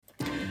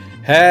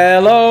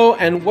Hello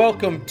and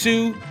welcome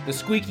to the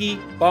Squeaky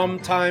Bum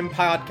Time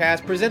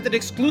podcast, presented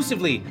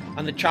exclusively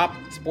on the Chop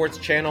Sports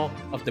channel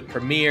of the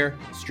Premier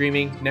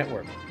Streaming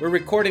Network. We're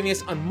recording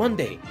this on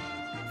Monday,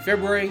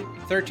 February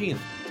 13th.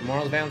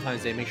 Tomorrow's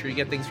Valentine's Day. Make sure you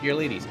get things for your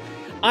ladies.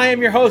 I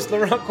am your host,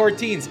 Laurent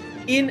Cortines.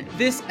 In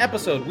this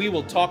episode, we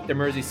will talk the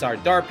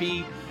Merseyside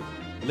Derby.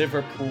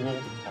 Liverpool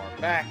are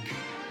back.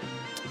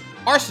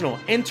 Arsenal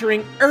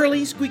entering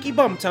early Squeaky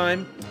Bum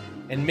Time.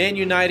 And Man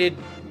United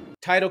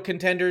title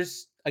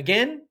contenders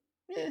again?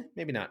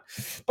 Maybe not.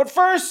 But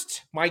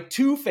first, my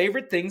two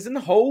favorite things in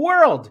the whole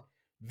world,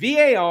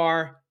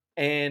 VAR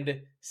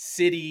and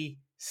City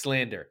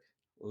slander.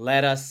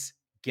 Let us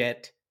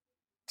get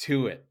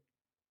to it.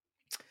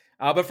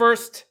 But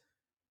first,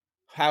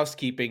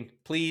 housekeeping.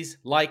 Please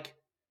like,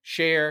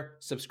 share,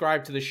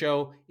 subscribe to the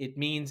show. It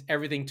means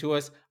everything to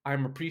us.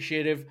 I'm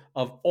appreciative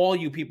of all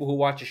you people who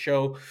watch the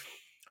show.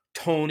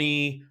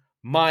 Tony,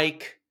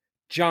 Mike,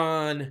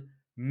 John,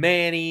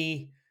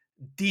 Manny,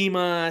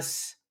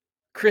 Dimas,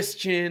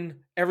 Christian,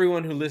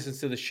 everyone who listens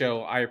to the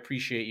show. I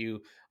appreciate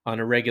you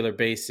on a regular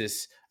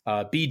basis.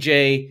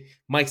 BJ,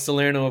 Mike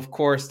Salerno, of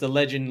course, the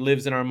legend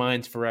lives in our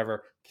minds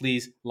forever.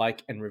 Please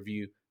like and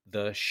review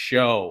the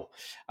show.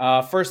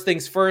 First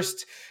things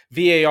first,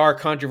 VAR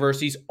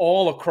controversies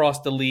all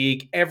across the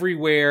league,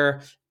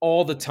 everywhere,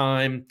 all the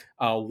time.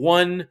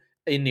 One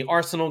in the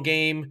Arsenal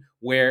game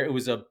where it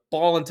was a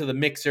ball into the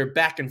mixer,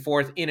 back and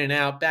forth, in and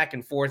out, back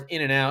and forth,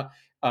 in and out.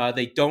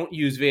 They don't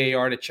use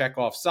VAR to check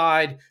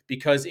offside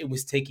because it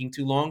was taking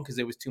too long because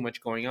there was too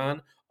much going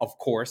on. Of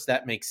course,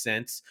 that makes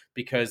sense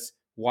because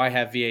why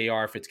have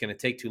VAR if it's going to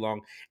take too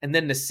long? And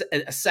then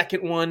a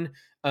second one,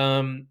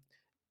 a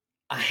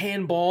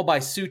handball by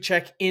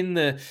Souček in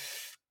the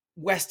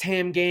West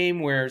Ham game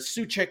where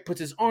Souček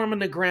puts his arm on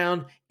the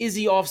ground. Is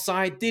he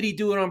offside? Did he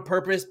do it on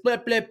purpose? Blah,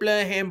 blah,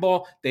 blah,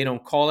 handball. They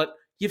don't call it.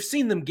 You've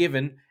seen them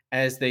given,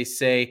 as they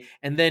say.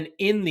 And then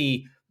in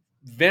the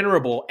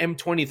venerable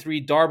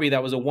M23 derby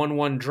that was a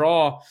 1-1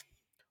 draw,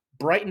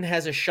 Brighton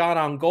has a shot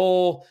on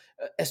goal.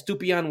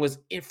 Estupiñán was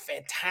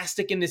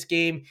fantastic in this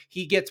game.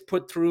 He gets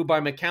put through by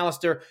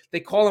McAllister. They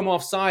call him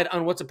offside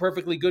on what's a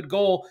perfectly good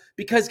goal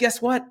because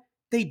guess what?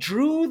 They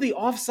drew the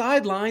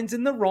offside lines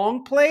in the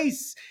wrong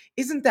place.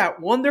 Isn't that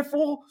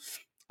wonderful?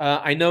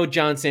 I know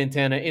John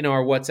Santana in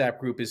our WhatsApp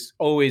group is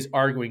always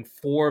arguing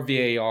for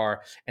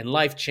VAR, and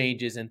life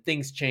changes and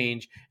things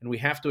change, and we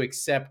have to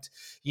accept,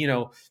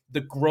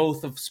 the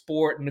growth of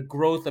sport and the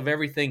growth of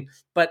everything.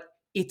 But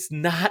it's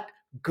not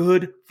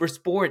good for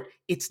sport.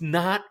 It's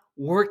not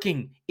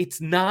working.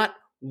 It's not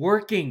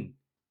working.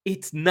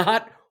 It's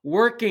not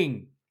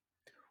working.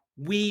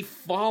 We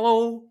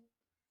follow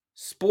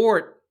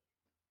sport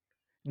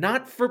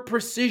not for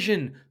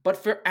precision, but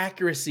for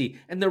accuracy.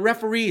 And the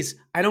referees,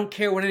 I don't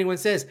care what anyone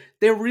says,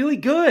 they're really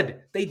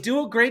good. They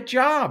do a great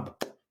job.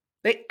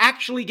 They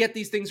actually get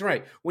these things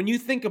right. When you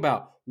think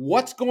about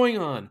what's going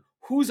on,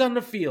 who's on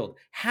the field,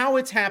 how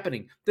it's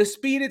happening, the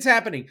speed it's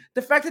happening,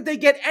 the fact that they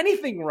get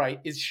anything right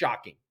is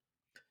shocking.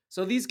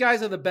 So these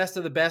guys are the best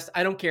of the best.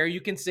 I don't care.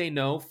 You can say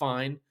no,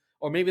 fine.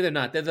 Or maybe they're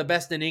not. They're the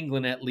best in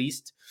England at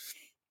least.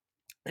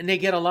 And they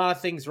get a lot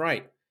of things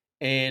right.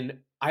 And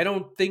I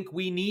don't think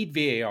we need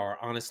VAR,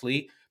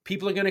 honestly.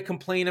 People are going to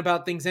complain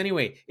about things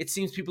anyway. It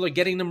seems people are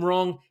getting them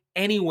wrong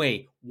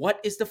anyway. What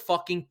is the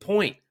fucking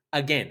point?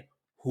 Again,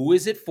 who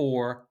is it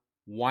for?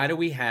 Why do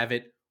we have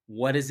it?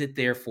 What is it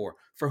there for?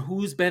 For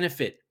whose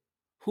benefit?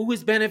 Who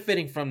is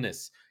benefiting from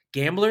this?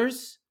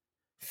 Gamblers?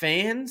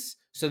 Fans?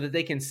 So that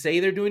they can say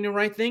they're doing the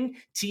right thing?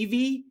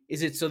 TV?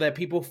 Is it so that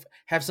people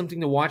have something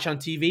to watch on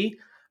TV?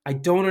 I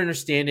don't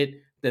understand it.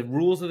 The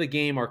rules of the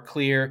game are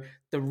clear.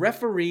 The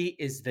referee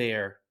is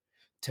there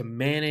to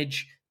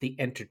manage the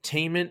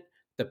entertainment,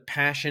 the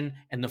passion,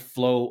 and the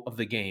flow of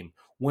the game.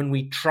 When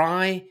we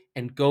try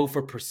and go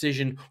for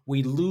precision,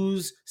 we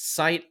lose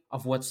sight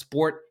of what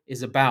sport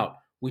is about,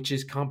 which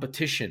is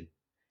competition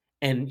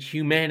and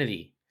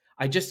humanity.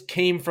 I just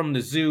came from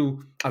the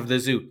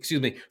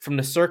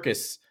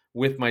circus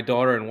with my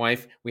daughter and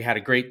wife. We had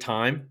a great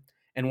time.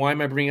 And why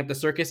am I bringing up the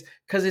circus?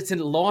 Because it's a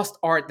lost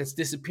art that's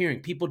disappearing.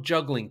 People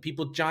juggling,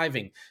 people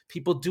jiving,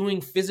 people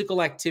doing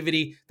physical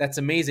activity that's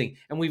amazing.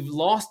 And we've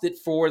lost it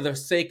for the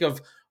sake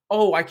of,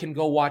 oh, I can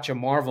go watch a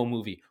Marvel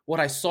movie. What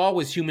I saw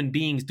was human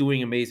beings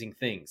doing amazing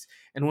things.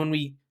 And when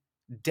we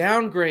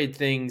downgrade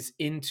things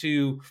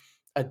into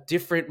a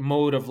different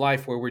mode of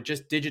life where we're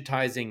just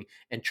digitizing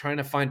and trying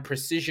to find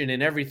precision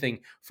in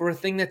everything for a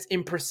thing that's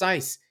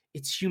imprecise,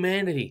 it's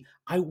humanity.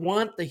 I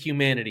want the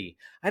humanity.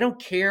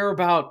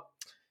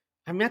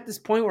 I'm at this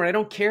point where I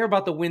don't care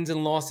about the wins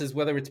and losses,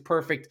 whether it's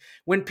perfect.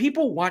 When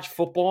people watch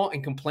football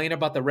and complain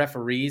about the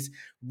referees,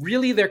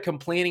 really they're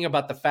complaining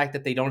about the fact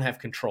that they don't have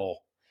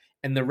control.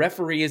 And the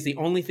referee is the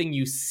only thing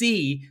you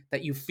see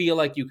that you feel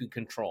like you can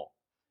control.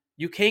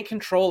 You can't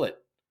control it.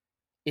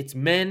 It's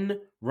men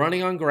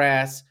running on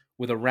grass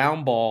with a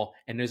round ball,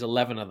 and there's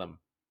 11 of them.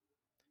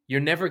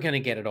 You're never going to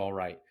get it all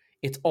right.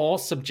 It's all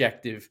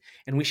subjective,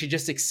 and we should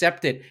just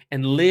accept it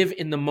and live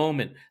in the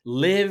moment.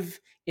 Live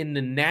in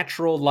the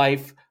natural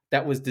life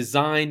that was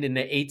designed in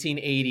the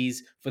 1880s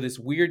for this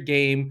weird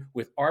game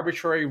with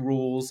arbitrary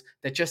rules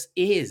that just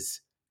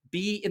is.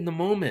 Be in the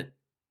moment.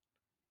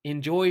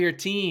 Enjoy your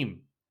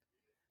team.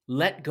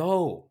 Let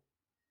go.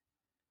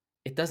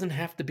 It doesn't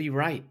have to be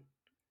right.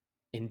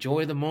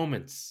 Enjoy the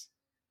moments.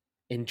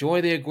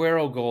 Enjoy the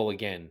Aguero goal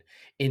again.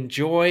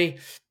 Enjoy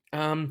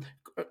um,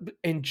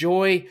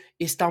 enjoy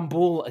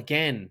Istanbul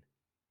again.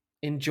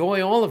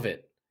 Enjoy all of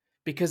it.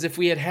 Because if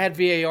we had had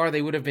VAR,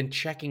 they would have been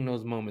checking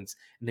those moments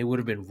and they would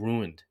have been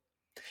ruined.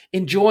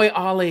 Enjoy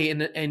Ale in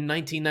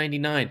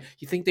 1999.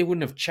 You think they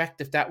wouldn't have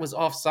checked if that was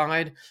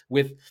offside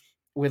with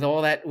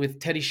all that with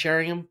Teddy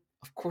Sheringham?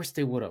 Of course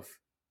they would have.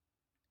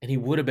 And he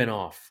would have been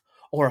off.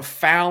 Or a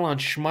foul on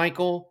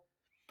Schmeichel,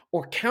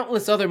 or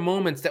countless other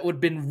moments that would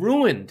have been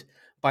ruined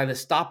by the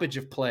stoppage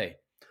of play.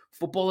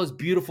 Football is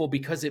beautiful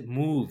because it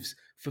moves.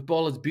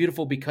 Football is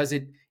beautiful because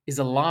it is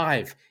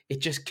alive.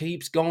 It just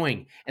keeps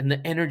going, and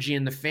the energy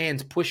and the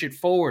fans push it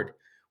forward.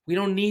 We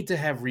don't need to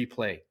have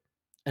replay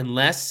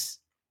unless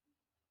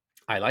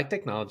I like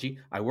technology,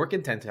 I work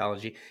in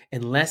technology,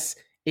 unless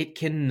it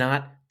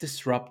cannot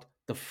disrupt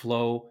the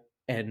flow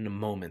and the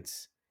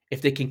moments.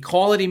 If they can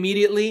call it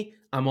immediately,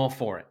 I'm all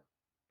for it.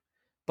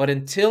 But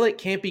until it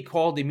can't be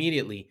called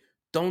immediately,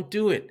 don't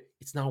do it.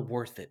 It's not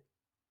worth it.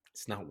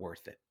 It's not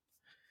worth it.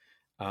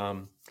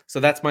 So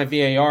that's my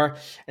VAR.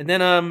 And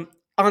then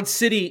on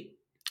City,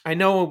 I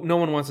know no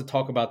one wants to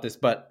talk about this,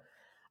 but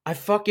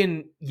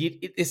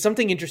it's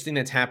something interesting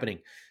that's happening.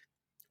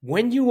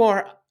 When you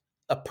are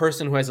a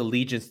person who has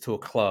allegiance to a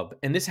club,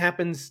 and this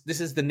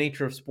is the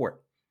nature of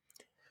sport,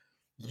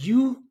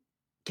 you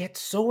get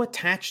so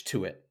attached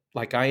to it,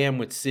 like I am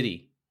with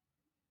City,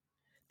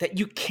 that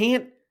you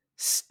can't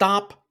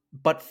stop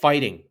but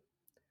fighting.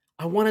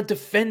 I want to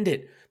defend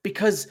it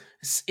because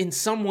in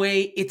some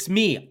way it's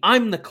me.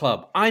 I'm the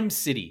club. I'm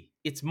City.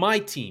 It's my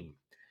team.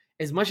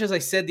 As much as I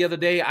said the other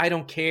day, I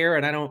don't care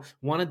and I don't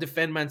want to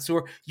defend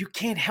Mansour, you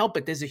can't help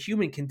it. There's a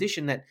human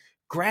condition that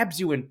grabs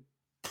you and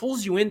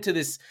pulls you into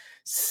this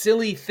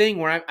silly thing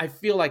where I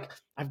feel like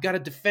I've got to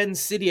defend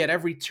City at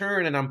every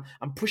turn, and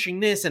I'm pushing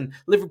this, and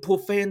Liverpool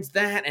fans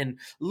that, and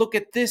look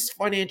at this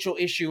financial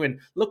issue and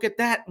look at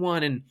that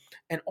one,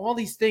 and all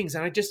these things.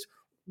 And I just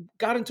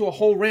got into a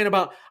whole rant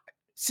about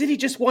City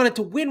just wanted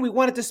to win. We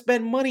wanted to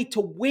spend money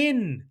to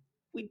win.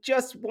 We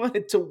just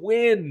wanted to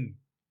win.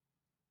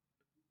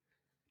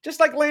 Just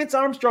like Lance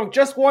Armstrong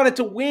just wanted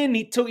to win.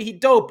 He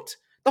doped.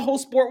 The whole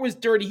sport was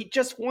dirty. He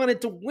just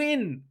wanted to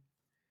win.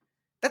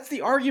 That's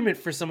the argument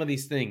for some of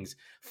these things.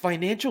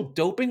 Financial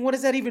doping, what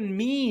does that even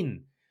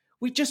mean?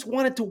 We just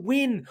wanted to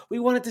win. We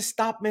wanted to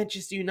stop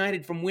Manchester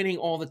United from winning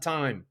all the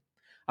time.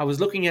 I was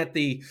looking at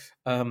the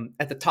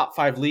top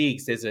 5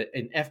 leagues. There's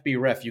an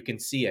FBref. You can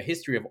see a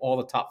history of all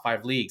the top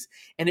 5 leagues,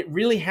 and it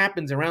really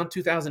happens around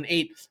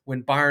 2008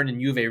 when Bayern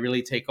and Juve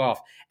really take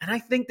off. And I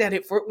think that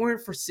if it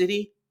weren't for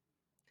City,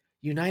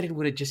 United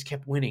would have just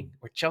kept winning,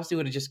 or Chelsea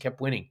would have just kept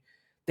winning.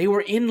 They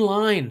were in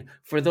line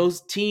for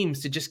those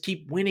teams to just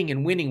keep winning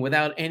and winning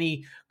without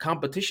any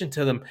competition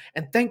to them.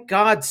 And thank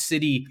God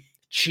City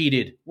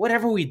cheated,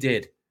 whatever we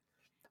did.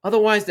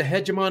 Otherwise, the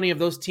hegemony of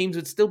those teams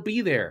would still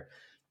be there.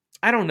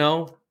 I don't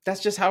know. That's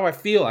just how I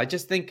feel. I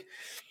just think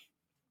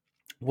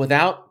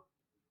without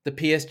the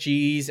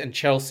PSGs and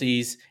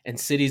Chelseas and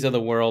Cities of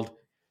the world,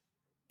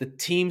 the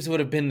teams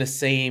would have been the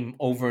same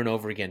over and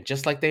over again,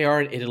 just like they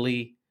are in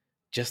Italy,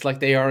 just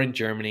like they are in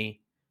Germany,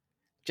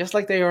 just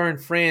like they are in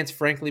France,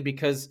 frankly,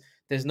 because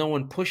there's no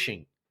one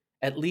pushing.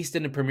 At least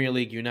in the Premier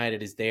League,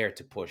 United is there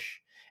to push.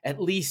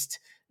 At least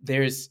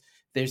there's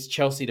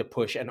Chelsea to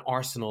push, and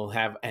Arsenal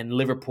and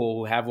Liverpool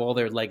who have all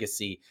their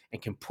legacy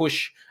and can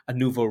push a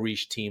nouveau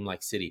riche team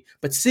like City.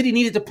 But City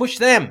needed to push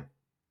them.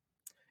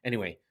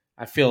 Anyway,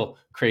 I feel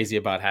crazy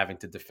about having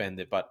to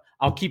defend it, but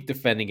I'll keep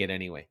defending it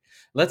anyway.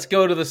 Let's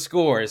go to the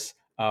scores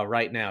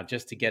right now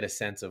just to get a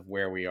sense of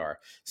where we are.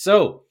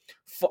 So,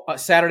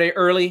 Saturday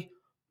early,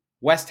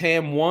 West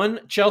Ham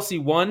won, Chelsea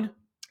won.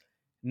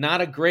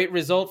 Not a great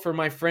result for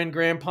my friend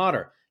Graham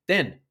Potter.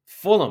 Then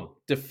Fulham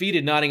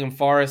defeated Nottingham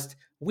Forest.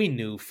 We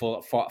knew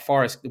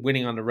Forest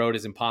winning on the road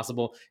is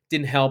impossible.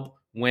 Didn't help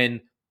when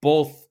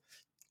both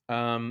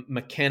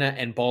McKenna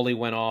and Bowley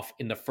went off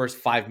in the first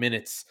 5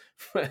 minutes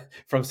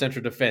from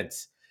central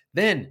defense.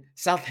 Then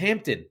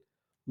Southampton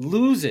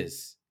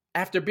loses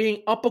after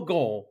being up a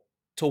goal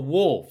to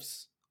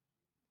Wolves.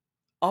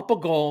 Up a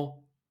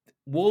goal,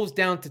 Wolves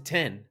down to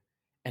 10,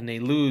 and they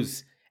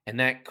lose, and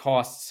that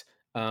costs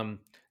the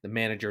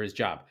manager his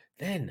job.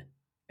 Then,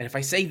 and if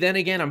I say then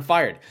again, I'm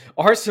fired.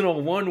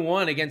 Arsenal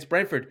 1-1 against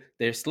Brentford.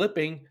 They're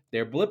slipping.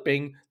 They're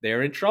blipping.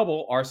 They're in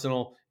trouble.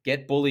 Arsenal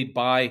get bullied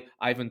by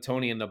Ivan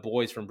Toney and the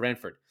boys from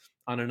Brentford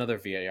on another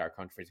VAR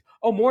controversy.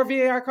 Oh, more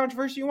VAR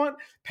controversy you want?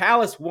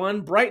 Palace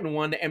won. Brighton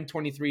won the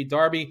M23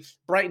 derby.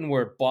 Brighton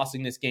were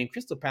bossing this game.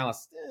 Crystal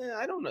Palace,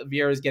 I don't know.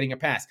 Vieira is getting a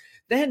pass.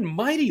 Then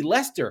mighty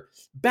Leicester,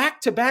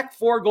 back-to-back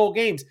 4-goal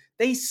games.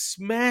 They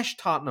smashed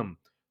Tottenham.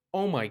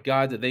 Oh my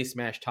God, did they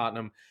smash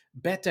Tottenham?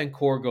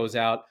 Betancourt goes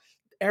out.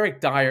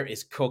 Eric Dyer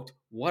is cooked.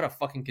 What a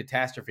fucking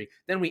catastrophe.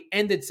 Then we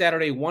ended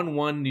Saturday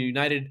 1-1. The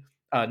United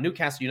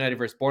Newcastle United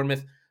versus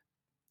Bournemouth.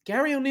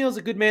 Gary O'Neill's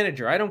a good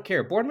manager. I don't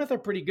care. Bournemouth are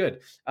pretty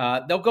good.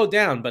 They'll go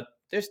down, but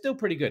they're still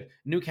pretty good.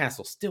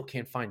 Newcastle still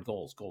can't find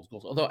goals.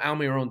 Although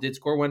Almiron did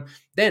score one.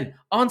 Then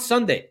on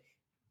Sunday,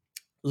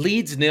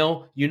 Leeds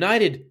 0,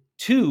 United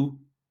 2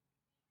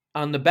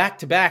 on the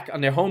back-to-back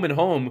on their home and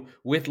home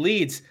with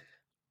Leeds.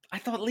 I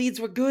thought Leeds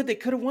were good. They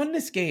could have won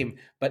this game.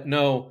 But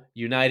no,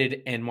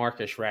 United and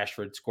Marcus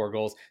Rashford score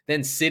goals.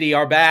 Then City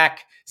are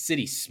back.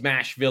 City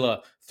smash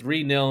Villa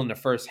 3-0 in the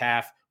first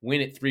half. Win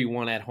it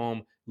 3-1 at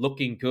home.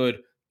 Looking good.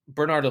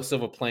 Bernardo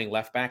Silva playing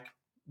left back.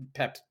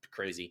 Pep's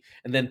crazy.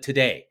 And then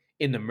today,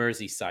 in the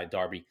Merseyside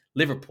derby,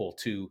 Liverpool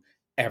 2,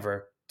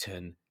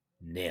 Everton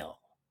 0.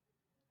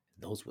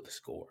 Those were the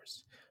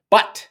scores.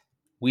 But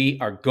we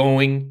are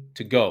going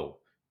to go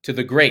to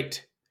the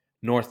great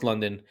North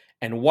London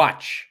and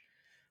watch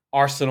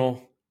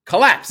Arsenal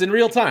collapse in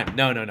real time.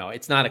 No.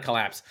 It's not a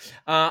collapse.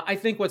 I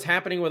think what's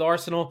happening with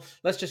Arsenal,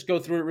 let's just go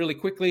through it really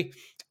quickly.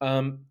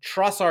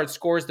 Trossard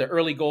scores the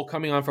early goal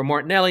coming on from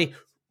Martinelli.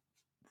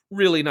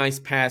 Really nice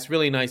pass,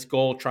 really nice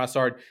goal.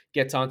 Trossard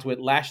gets onto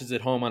it, lashes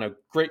it home on a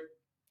great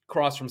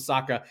cross from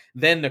Saka.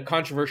 Then the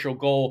controversial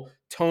goal,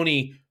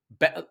 Tony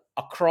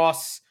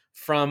across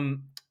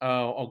from,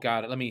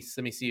 let me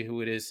see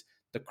who it is.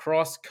 The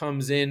cross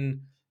comes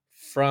in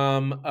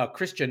from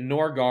Christian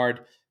Norgard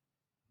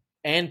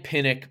and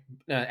Pinnock.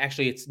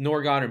 Actually, it's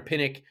Norgard and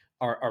Pinnock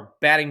are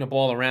batting the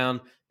ball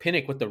around.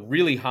 Pinnock with the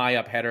really high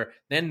up header.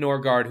 Then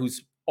Norgard,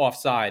 who's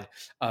offside,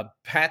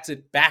 pats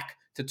it back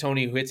to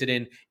Tony, who hits it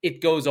in.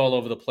 It goes all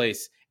over the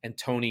place, and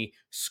Tony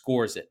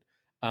scores it.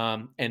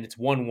 And it's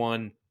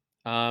 1-1.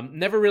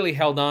 Never really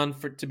held on.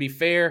 To be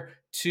fair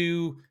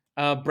to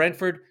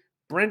Brentford,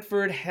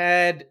 Brentford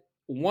had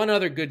one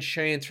other good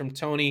chance from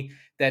Tony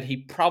that he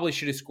probably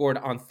should have scored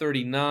on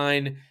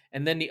 39.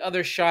 And then the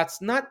other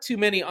shots, not too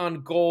many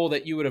on goal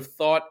that you would have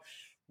thought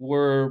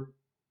were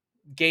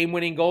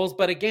game-winning goals.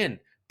 But again,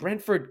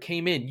 Brentford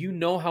came in. You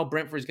know how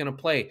Brentford is going to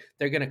play.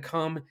 They're going to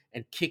come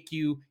and kick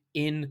you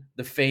in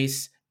the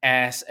face,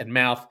 ass, and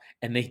mouth.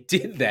 And they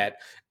did that.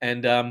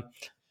 And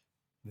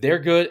they're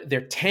good.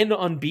 They're 10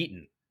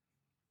 unbeaten.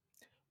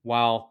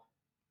 While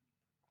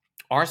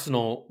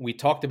Arsenal, we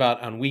talked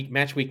about on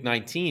match week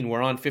 19,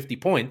 were on 50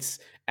 points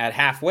at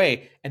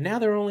halfway, and now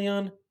they're only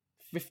on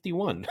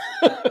 51.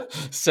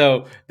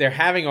 So they're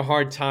having a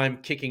hard time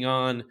kicking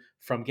on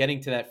from getting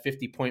to that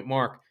 50-point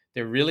mark.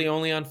 They're really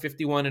only on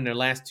 51 in their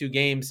last two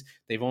games.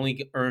 They've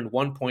only earned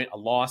 1 point, a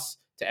loss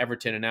to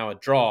Everton, and now a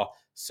draw.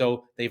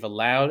 So they've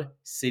allowed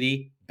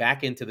City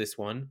back into this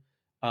one.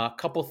 A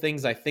couple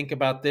things I think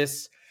about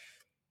this.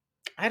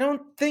 I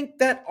don't think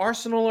that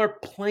Arsenal are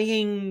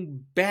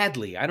playing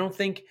badly. I don't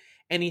think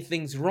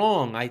anything's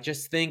wrong. I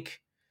just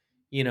think,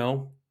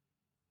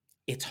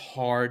 it's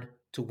hard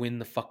to win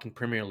the fucking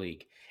Premier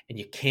League. And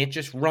you can't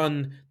just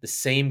run the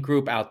same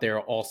group out there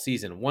all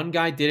season. One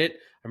guy did it. I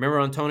remember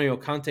Antonio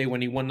Conte,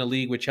 when he won the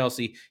league with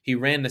Chelsea, he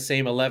ran the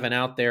same 11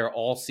 out there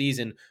all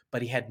season,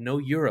 but he had no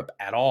Europe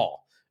at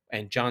all.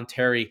 And John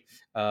Terry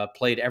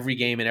played every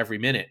game and every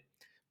minute.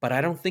 But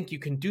I don't think you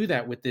can do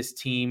that with this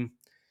team.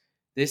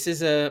 This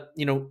is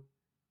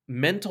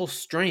mental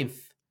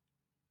strength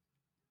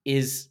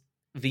is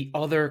the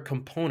other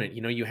component.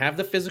 You have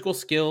the physical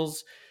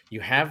skills, you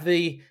have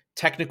the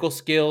technical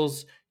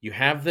skills, you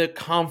have the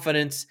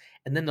confidence,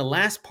 and then the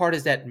last part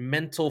is that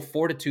mental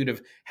fortitude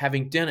of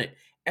having done it.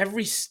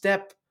 Every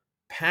step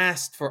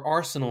past for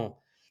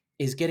Arsenal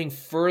is getting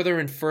further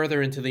and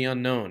further into the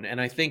unknown. And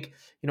I think,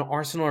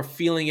 Arsenal are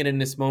feeling it in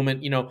this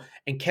moment, and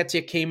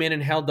Nketiah came in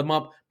and held them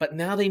up, but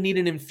now they need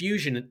an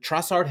infusion.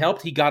 Trossard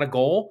helped. He got a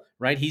goal,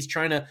 right? He's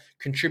trying to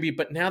contribute,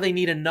 but now they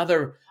need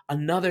another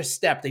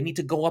step. They need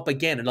to go up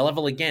again and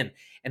level again.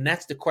 And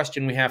that's the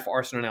question we have for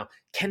Arsenal now.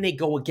 Can they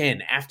go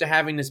again after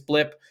having this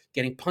blip,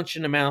 getting punched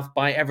in the mouth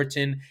by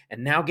Everton,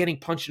 and now getting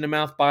punched in the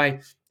mouth by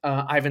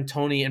Ivan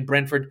Toney and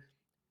Brentford?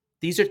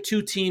 These are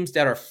two teams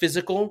that are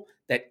physical,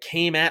 that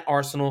came at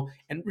Arsenal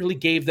and really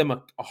gave them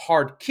a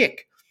hard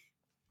kick.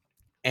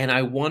 And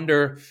I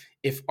wonder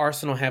if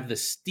Arsenal have the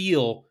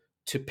steel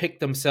to pick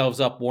themselves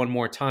up one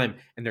more time,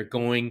 and they're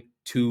going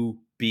to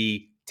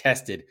be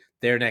tested.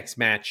 Their next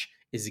match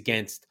is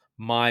against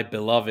my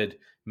beloved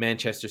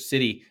Manchester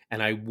City,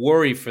 and I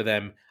worry for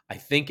them. I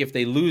think if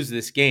they lose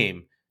this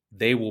game,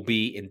 they will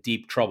be in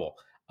deep trouble.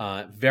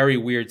 Very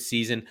weird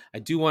season. I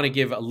do want to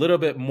give a little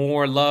bit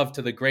more love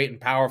to the great and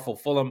powerful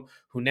Fulham,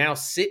 who now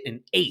sit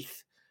in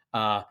 8th.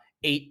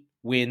 8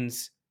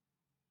 wins,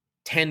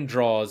 10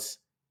 draws,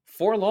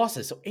 4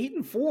 losses. So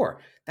 8-4.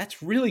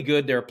 That's really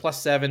good. They're a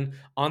 +7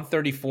 on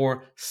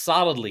 34.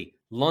 Solidly.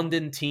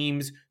 London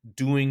teams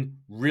doing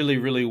really,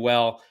 really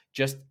well.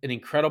 Just an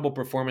incredible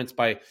performance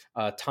by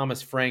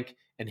Thomas Frank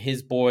and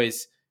his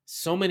boys.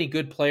 So many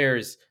good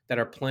players that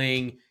are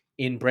playing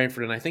in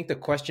Brentford. And I think the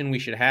question we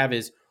should have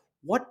is,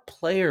 what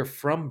player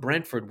from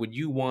Brentford would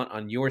you want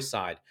on your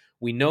side?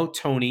 We know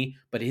Tony,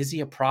 but is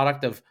he a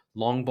product of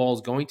long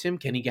balls going to him?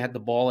 Can he get the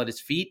ball at his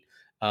feet?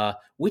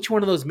 Which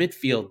one of those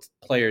midfield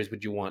players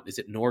would you want? Is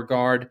it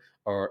Norgard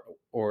or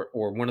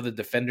one of the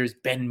defenders,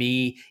 Ben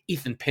Mee,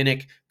 Ethan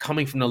Pinnock,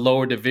 coming from the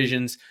lower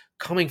divisions,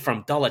 coming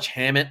from Dulwich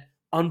Hammett,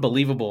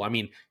 unbelievable. I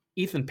mean,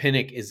 Ethan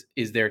Pinnock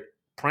is their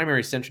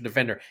primary central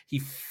defender.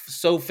 He's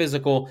so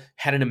physical,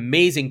 had an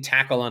amazing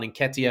tackle on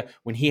Nketiah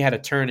when he had to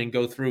turn and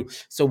go through.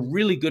 So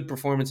really good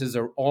performances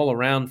are all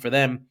around for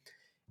them.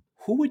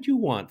 Who would you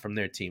want from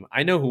their team?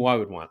 I know who I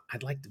would want.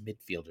 I'd like the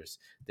midfielders.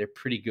 They're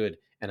pretty good,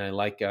 and I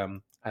like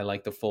the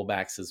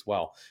fullbacks as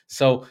well.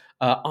 So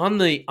on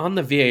the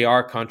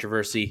VAR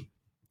controversy,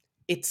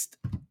 it's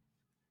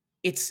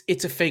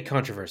a fake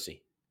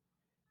controversy.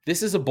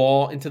 This is a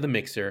ball into the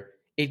mixer.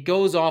 It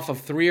goes off of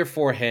 3 or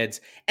 4 heads,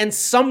 and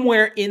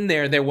somewhere in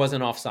there was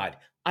an offside.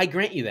 I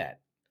grant you that.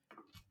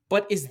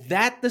 But is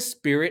that the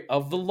spirit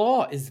of the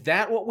law? Is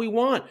that what we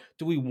want?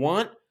 Do we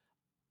want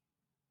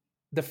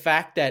the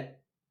fact that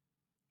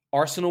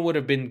Arsenal would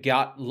have been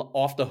got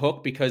off the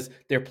hook because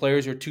their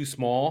players were too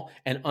small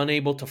and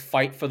unable to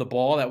fight for the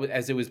ball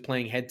as it was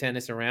playing head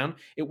tennis around?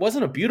 It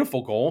wasn't a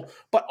beautiful goal,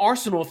 but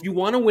Arsenal, if you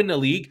want to win the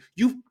league,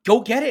 you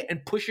go get it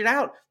and push it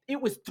out.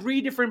 It was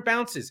 3 different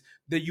bounces.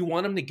 That you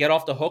want them to get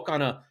off the hook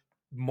on a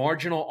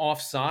marginal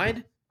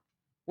offside?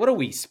 What are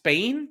we,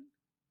 Spain?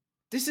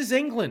 This is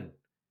England.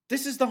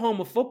 This is the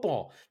home of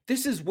football.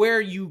 This is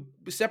where you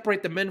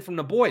separate the men from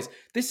the boys.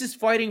 This is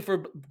fighting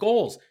for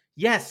goals.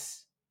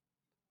 Yes,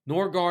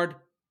 Norgard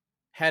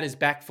had his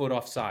back foot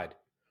offside.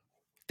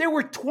 There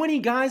were 20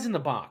 guys in the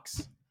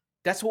box.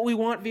 That's what we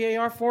want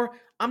VAR for?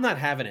 I'm not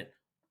having it.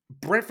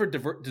 Brentford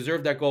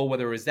deserved that goal,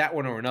 whether it was that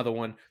one or another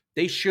one.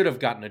 They should have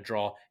gotten a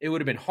draw. It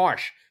would have been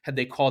harsh had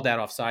they called that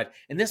offside.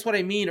 And that's what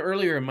I mean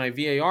earlier in my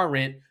VAR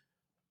rant.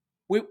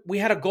 We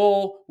had a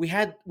goal. We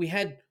had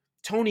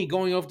Tony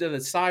going over to the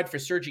side for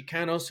Sergi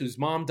Canos, whose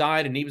mom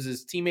died, and he was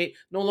his teammate,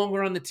 no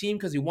longer on the team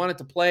because he wanted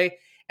to play.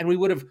 And we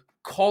would have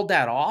called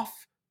that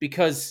off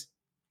because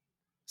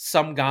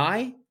some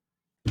guy.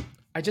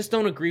 I just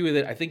don't agree with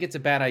it. I think it's a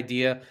bad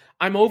idea.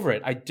 I'm over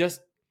it.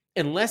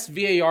 Unless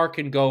VAR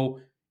can go,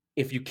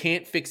 if you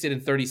can't fix it in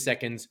 30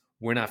 seconds,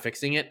 we're not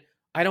fixing it.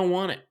 I don't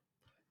want it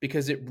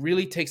because it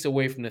really takes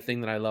away from the thing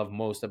that I love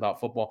most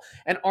about football.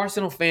 And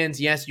Arsenal fans,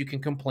 yes, you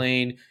can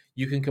complain.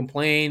 You can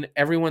complain.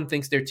 Everyone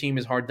thinks their team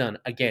is hard done.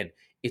 Again,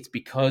 it's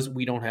because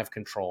we don't have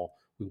control.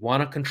 We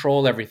want to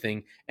control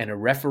everything, and a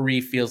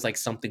referee feels like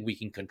something we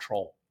can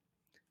control.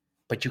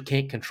 But you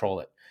can't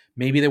control it.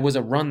 Maybe there was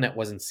a run that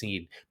wasn't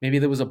seen. Maybe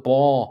there was a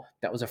ball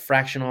that was a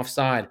fraction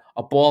offside,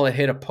 a ball that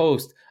hit a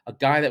post, a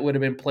guy that would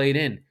have been played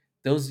in.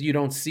 Those you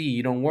don't see.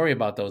 You don't worry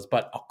about those.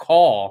 But a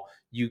call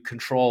you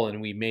control,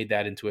 and we made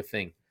that into a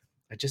thing.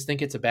 I just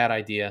think it's a bad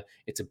idea.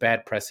 It's a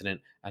bad precedent,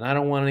 and I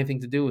don't want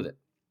anything to do with it.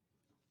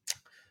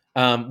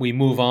 We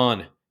move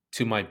on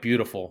to my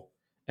beautiful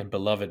and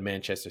beloved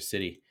Manchester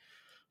City.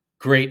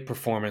 Great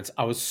performance.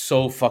 I was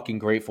so fucking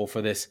grateful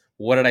for this.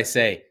 What did I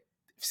say?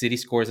 If City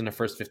scores in the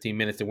first 15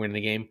 minutes to win the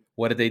game,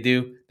 what did they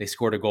do? They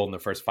scored a goal in the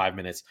first 5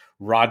 minutes.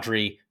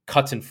 Rodri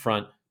cuts in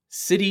front.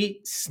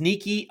 City,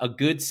 sneaky, a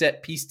good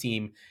set piece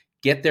team,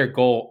 get their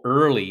goal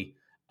early,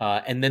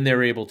 and then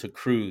they're able to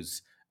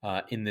cruise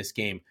in this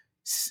game.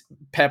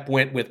 Pep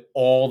went with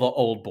all the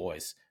old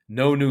boys.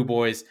 No new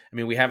boys. I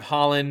mean, we have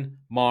Haaland,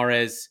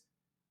 Mahrez,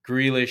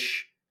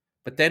 Grealish,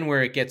 but then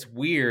where it gets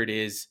weird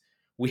is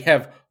we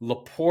have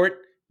Laporte,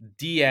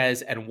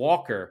 Diaz, and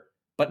Walker,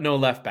 but no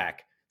left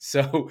back.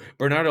 So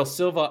Bernardo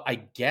Silva, I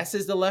guess,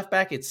 is the left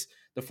back. It's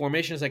the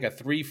formation is like a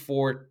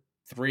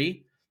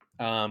 3-4-3,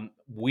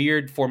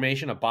 weird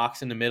formation, a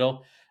box in the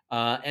middle.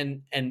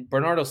 And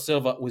Bernardo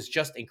Silva was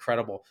just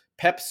incredible.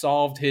 Pep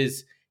solved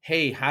his,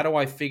 hey, how do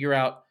I figure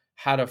out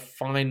how to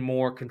find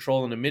more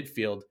control in the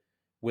midfield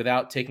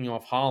without taking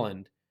off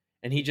Haaland?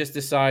 And he just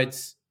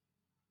decides,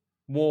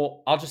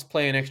 well, I'll just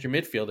play an extra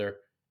midfielder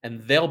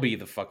and they'll be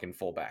the fucking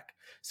fullback.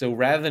 So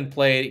rather than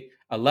play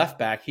a left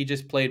back, he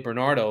just played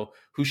Bernardo,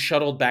 who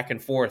shuttled back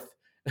and forth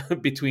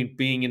between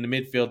being in the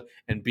midfield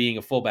and being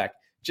a fullback.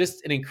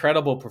 Just an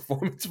incredible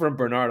performance from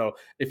Bernardo.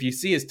 If you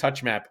see his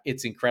touch map,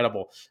 it's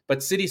incredible.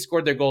 But City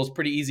scored their goals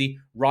pretty easy.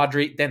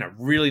 Rodri, then a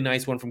really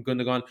nice one from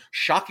Gundogan.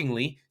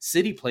 Shockingly,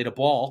 City played a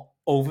ball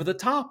over the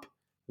top.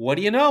 What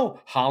do you know?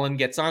 Haaland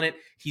gets on it.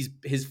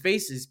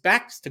 His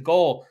back's to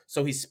goal,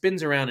 so he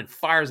spins around and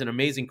fires an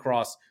amazing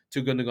cross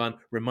to Gundogan.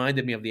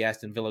 Reminded me of the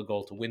Aston Villa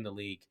goal to win the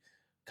league.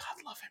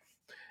 God love him.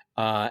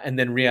 And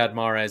then Riyad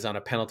Mahrez on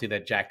a penalty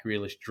that Jack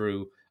Grealish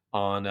drew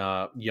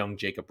on young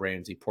Jacob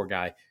Ramsey. Poor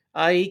guy.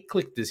 He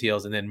clicked his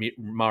heels, and then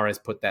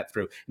Mahrez put that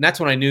through. And that's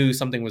when I knew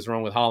something was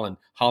wrong with Haaland.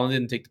 Haaland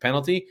didn't take the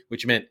penalty,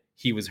 which meant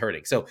he was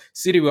hurting. So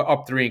City were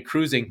up 3 and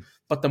cruising.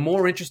 But the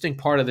more interesting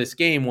part of this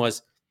game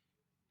was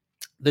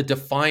the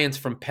defiance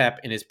from Pep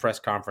in his press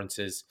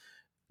conferences,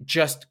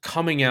 just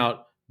coming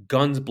out,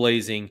 guns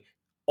blazing,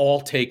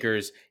 all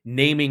takers,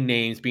 naming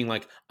names, being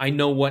like, I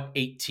know what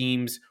 8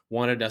 teams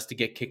wanted us to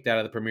get kicked out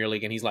of the Premier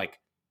League. And he's like,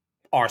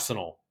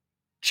 Arsenal,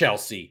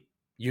 Chelsea,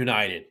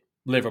 United,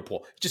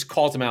 Liverpool. Just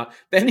calls him out.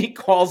 Then he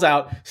calls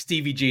out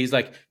Stevie G. He's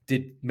like,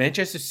 did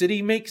Manchester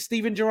City make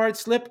Steven Gerrard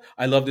slip?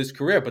 I loved his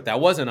career, but that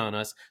wasn't on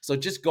us. So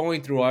just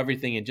going through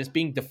everything and just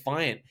being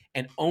defiant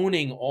and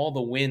owning all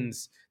the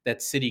wins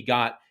that City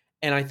got.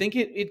 And I think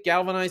it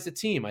galvanized the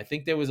team. I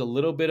think there was a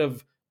little bit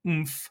of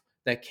oomph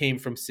that came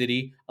from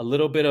City, a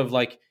little bit of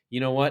like, you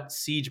know what,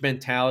 siege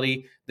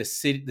mentality. The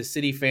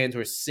City fans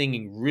were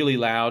singing really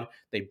loud.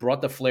 They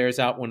brought the flares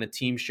out when the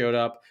team showed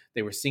up.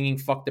 They were singing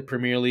 "Fuck the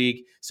Premier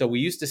League." So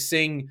we used to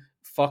sing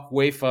 "Fuck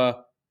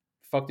UEFA,"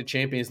 "Fuck the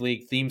Champions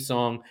League" theme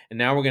song, and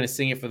now we're going to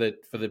sing it for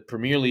the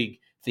Premier League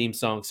theme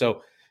song.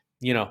 So,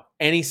 you know,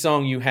 any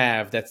song you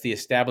have that's the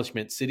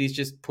establishment, City's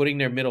just putting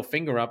their middle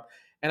finger up,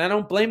 and I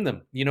don't blame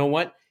them. You know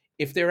what?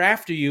 If they're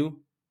after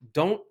you,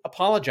 don't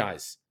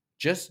apologize.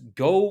 Just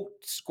go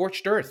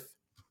scorched earth.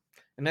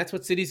 And that's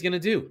what City's going to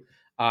do.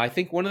 I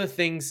think one of the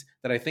things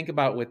that I think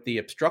about with the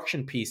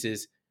obstruction piece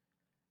is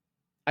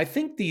I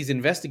think these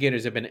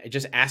investigators have been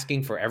just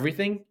asking for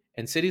everything.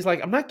 And City's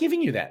like, I'm not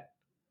giving you that.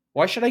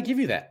 Why should I give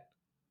you that?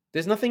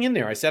 There's nothing in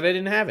there. I said I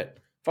didn't have it.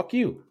 Fuck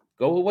you.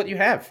 Go with what you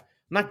have.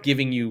 I'm not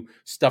giving you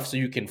stuff so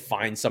you can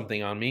find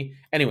something on me.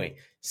 Anyway,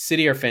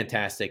 City are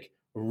fantastic.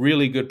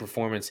 Really good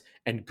performance.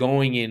 And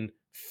going in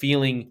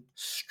feeling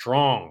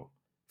strong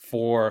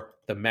for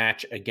the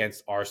match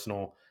against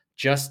Arsenal.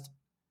 Just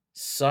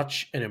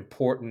such an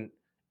important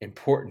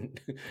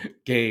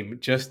game.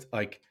 Just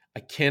like I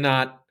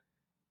cannot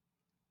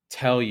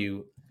tell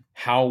you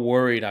how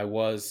worried I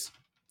was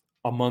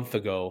a month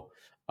ago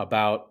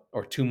about,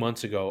 or 2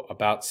 months ago,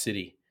 about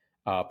City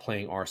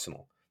playing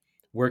Arsenal.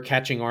 We're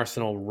catching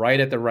Arsenal right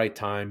at the right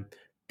time.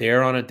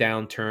 They're on a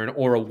downturn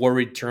or a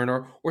worried turn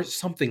or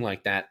something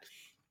like that,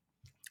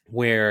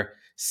 where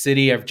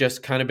City have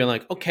just kind of been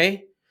like,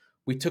 okay,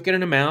 we took it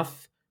in the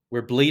mouth.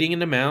 We're bleeding in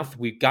the mouth.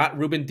 We got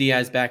Ruben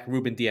Diaz back.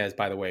 Ruben Diaz,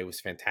 by the way, was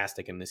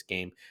fantastic in this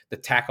game. The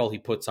tackle he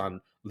puts on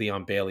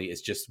Leon Bailey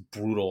is just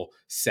brutal,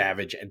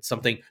 savage, and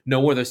something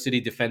no other City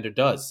defender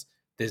does.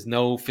 There's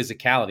no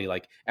physicality.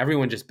 Like,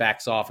 everyone just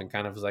backs off and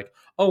kind of is like,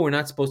 oh, we're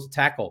not supposed to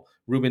tackle.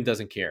 Ruben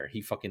doesn't care.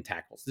 He fucking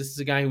tackles. This is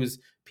a guy who was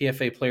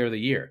PFA Player of the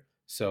Year.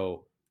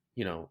 So,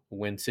 you know,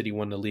 when City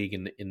won the league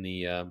in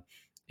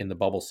the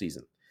bubble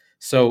season.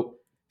 So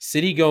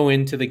City go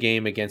into the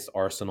game against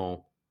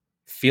Arsenal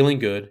feeling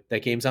good.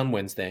 That game's on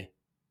Wednesday.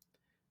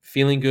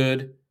 Feeling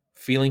good,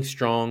 feeling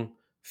strong,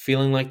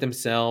 feeling like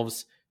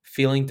themselves,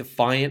 feeling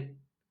defiant,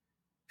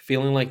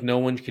 feeling like no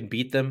one can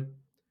beat them.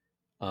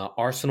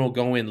 Arsenal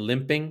go in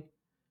limping,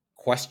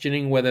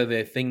 questioning whether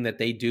the thing that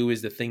they do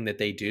is the thing that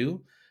they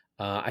do.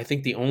 I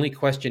think the only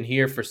question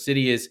here for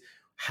City is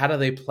how do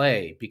they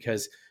play?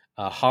 Because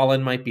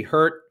Haaland might be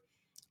hurt.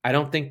 I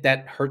don't think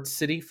that hurts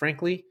City,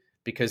 frankly,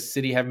 because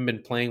City haven't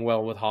been playing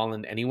well with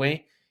Haaland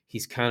anyway.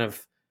 He's kind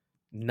of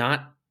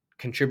not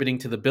contributing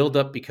to the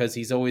buildup because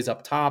he's always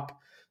up top.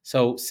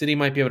 So City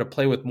might be able to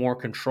play with more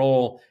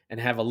control and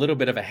have a little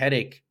bit of a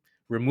headache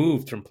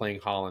removed from playing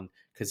Haaland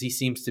because he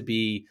seems to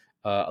be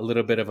a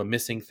little bit of a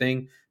missing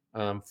thing.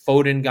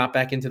 Foden got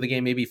back into the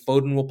game. Maybe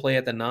Foden will play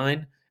at the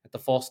 9, at the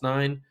false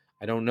 9.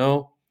 I don't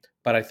know.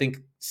 But I think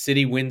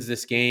City wins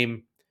this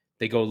game.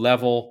 They go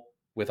level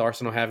with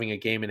Arsenal having a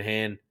game in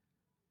hand.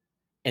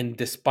 And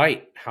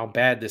despite how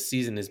bad this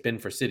season has been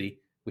for City,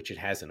 which it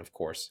hasn't, of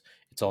course,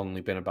 it's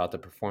only been about the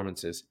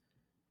performances.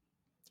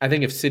 I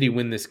think if City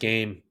win this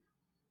game,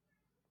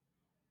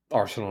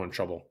 Arsenal in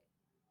trouble,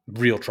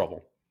 real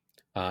trouble.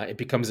 It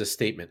becomes a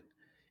statement.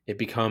 It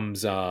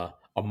becomes a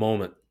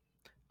moment.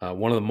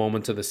 One of the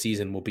moments of the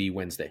season will be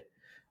Wednesday.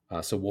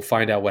 So we'll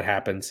find out what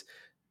happens.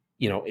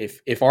 You know,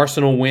 if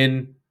Arsenal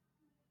win,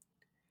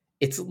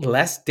 it's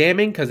less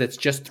damning because it's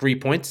just 3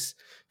 points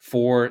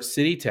for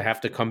City to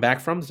have to come back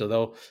from. So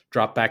they'll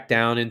drop back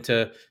down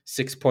into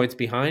 6 points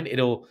behind.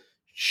 It'll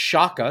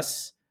shock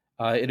us.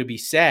 It'll be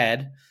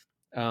sad,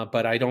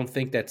 but I don't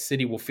think that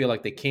City will feel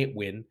like they can't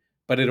win.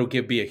 But it'll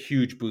be a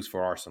huge boost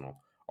for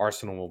Arsenal.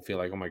 Arsenal will feel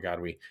like, oh my God,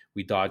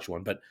 we dodged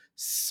one. But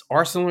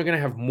Arsenal are going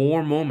to have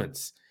more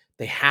moments.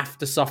 They have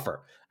to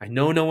suffer. I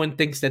know no one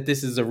thinks that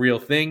this is a real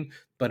thing,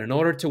 but in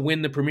order to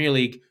win the Premier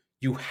League,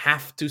 you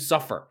have to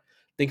suffer.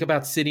 Think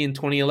about City in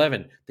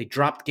 2011. They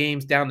dropped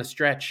games down the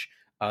stretch.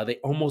 They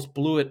almost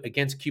blew it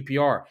against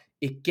QPR.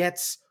 It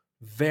gets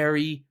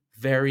very,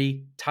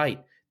 very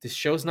tight. This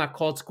show's not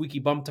called Squeaky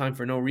Bum Time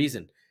for no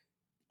reason.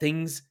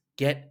 Things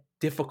get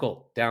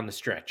difficult down the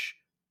stretch.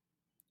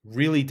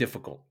 Really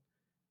difficult.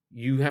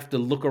 You have to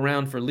look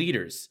around for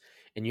leaders,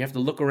 and you have to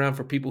look around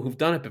for people who've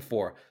done it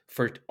before.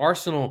 For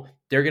Arsenal,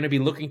 they're going to be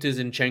looking to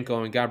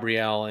Zinchenko and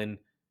Gabriel and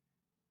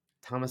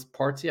Thomas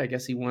Partey. I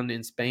guess he won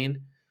in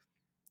Spain.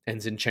 And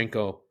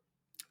Zinchenko.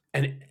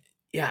 And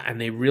yeah, and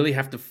they really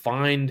have to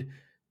find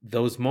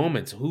those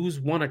moments. Who's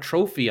won a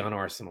trophy on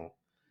Arsenal?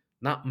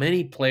 Not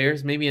many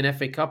players, maybe an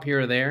FA Cup here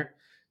or there.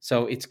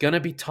 So it's going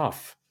to be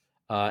tough.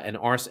 And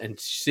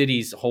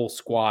City's whole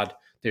squad,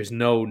 there's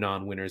no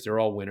non-winners. They're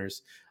all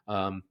winners,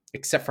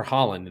 except for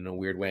Haaland in a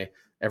weird way.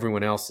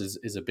 Everyone else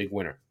is a big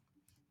winner.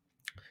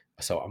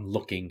 So I'm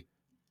looking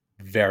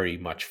very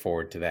much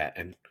forward to that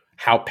and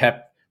how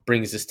Pep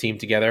brings this team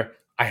together?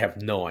 I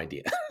have no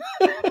idea.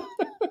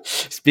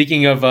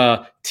 Speaking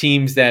of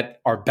teams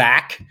that are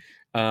back,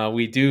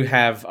 we do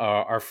have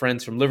our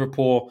friends from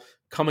Liverpool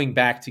coming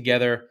back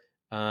together.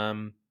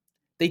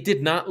 They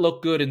did not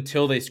look good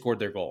until they scored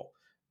their goal.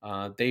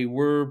 They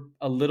were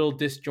a little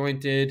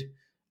disjointed.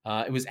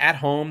 It was at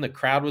home. The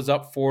crowd was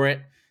up for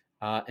it.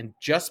 And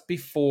just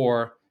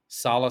before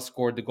Salah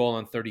scored the goal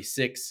on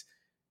 36,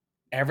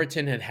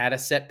 Everton had a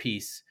set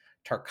piece.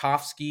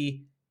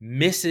 Tarkowski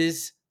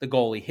misses the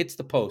goalie, hits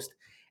the post.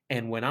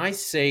 And when I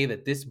say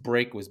that this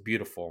break was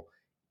beautiful,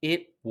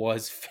 it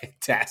was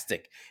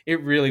fantastic.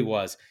 It really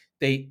was.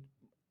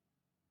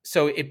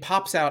 So it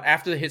pops out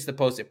after it hits the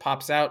post. It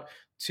pops out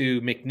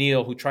to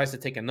McNeil, who tries to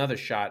take another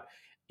shot.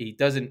 He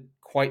doesn't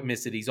quite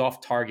miss it. He's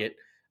off target.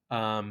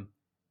 And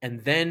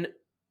then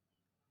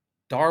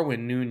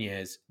Darwin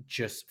Nunez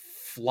just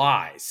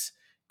flies,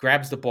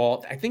 grabs the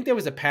ball. I think there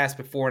was a pass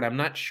before, and I'm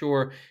not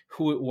sure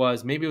who it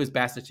was. Maybe it was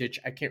Bastich.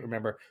 I can't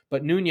remember.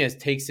 But Nunez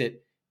takes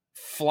it,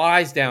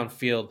 flies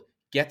downfield,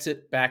 gets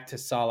it back to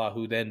Salah,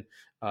 who then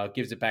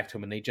gives it back to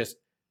him, and they just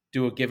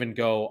do a give and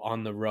go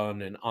on the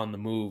run and on the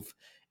move,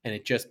 and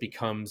it just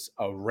becomes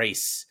a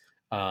race.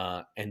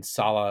 And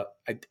Salah,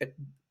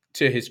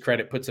 to his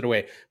credit, puts it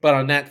away. But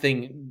on that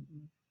thing,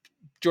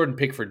 Jordan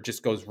Pickford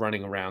just goes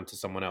running around to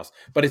someone else.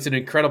 But it's an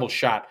incredible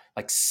shot.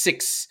 Like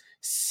six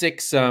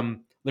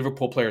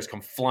Liverpool players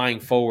come flying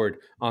forward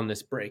on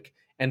this break.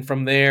 And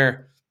from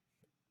there,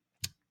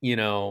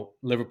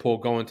 Liverpool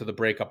going to the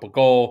break up a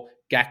goal.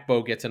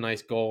 Gakpo gets a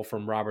nice goal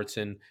from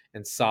Robertson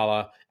and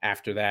Salah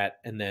after that.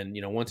 And then,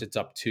 once it's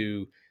up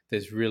 2,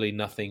 there's really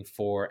nothing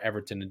for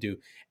Everton to do.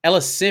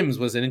 Ellis Sims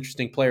was an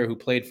interesting player who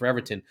played for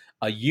Everton,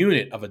 a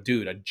unit of a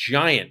dude, a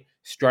giant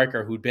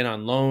striker who'd been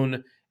on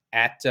loan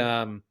at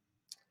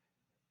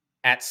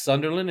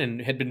Sunderland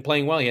and had been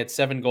playing well. He had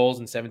 7 goals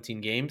in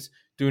 17 games,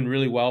 doing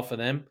really well for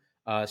them.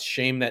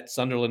 Shame that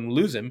Sunderland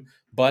lose him,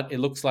 but it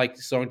looks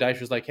like Sean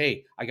Dyche was like,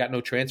 hey, I got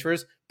no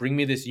transfers. Bring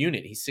me this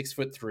unit. He's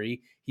 6'3".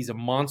 He's a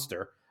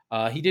monster.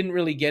 He didn't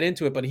really get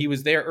into it, but he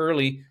was there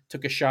early,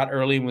 took a shot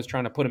early and was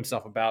trying to put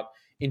himself about.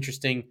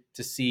 Interesting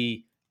to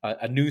see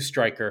a new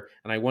striker,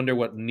 and I wonder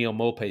what Neil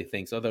Maupay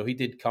thinks, although he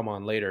did come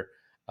on later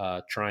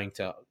trying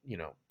to,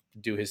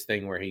 do his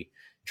thing where he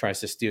tries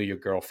to steal your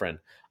girlfriend.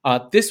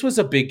 This was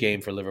a big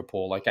game for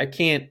Liverpool. Like, I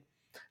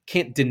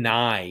can't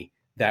deny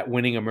that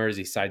winning a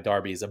Merseyside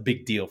derby is a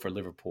big deal for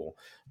Liverpool.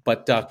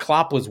 But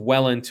Klopp was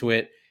well into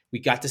it. We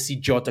got to see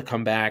Jota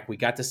come back. We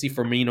got to see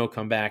Firmino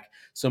come back.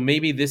 So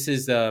maybe this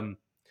is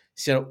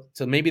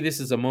maybe this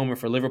is a moment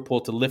for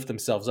Liverpool to lift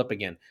themselves up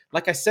again.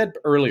 Like I said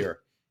earlier,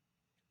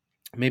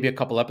 maybe a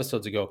couple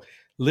episodes ago,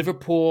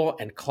 Liverpool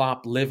and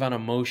Klopp live on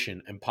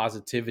emotion and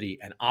positivity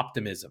and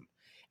optimism,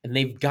 and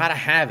they've got to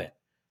have it.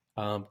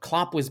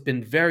 Klopp has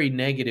been very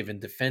negative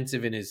and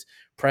defensive in his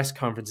press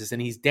conferences,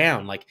 and he's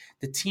down. Like,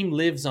 the team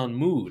lives on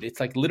mood. It's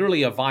like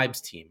literally a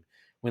vibes team.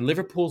 When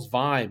Liverpool's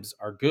vibes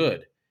are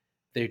good,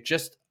 they're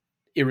just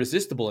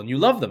irresistible, and you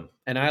love them.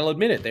 And I'll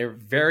admit it, they're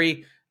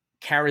very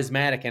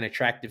charismatic and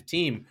attractive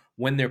team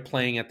when they're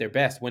playing at their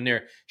best. When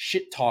they're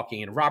shit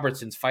talking and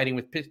Robertson's fighting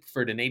with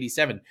Pickford in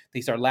 '87,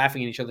 they start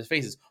laughing in each other's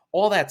faces.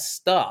 All that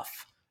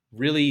stuff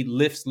really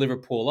lifts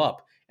Liverpool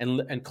up.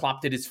 And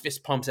Klopp did his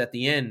fist pumps at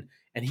the end,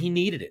 and he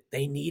needed it.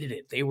 They needed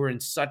it. They were in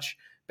such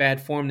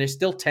bad form. They're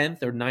still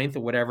 10th or 9th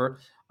or whatever.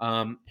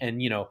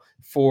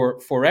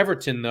 For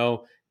Everton,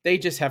 though, they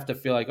just have to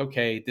feel like,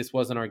 okay, this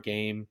wasn't our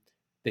game.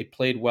 They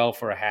played well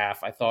for a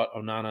half. I thought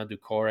Onana,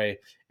 Doucouré,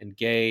 and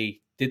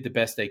Gay did the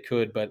best they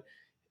could, but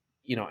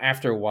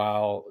after a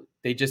while,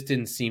 they just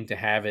didn't seem to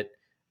have it.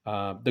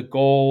 The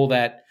goal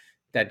that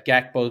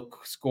Gakpo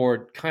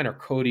scored, Connor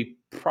Cody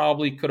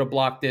probably could have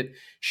blocked it.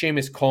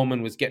 Seamus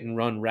Coleman was getting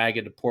run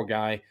ragged, a poor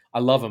guy. I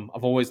love him.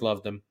 I've always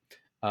loved him.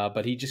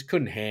 But he just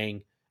couldn't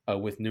hang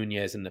with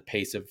Nunez and the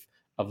pace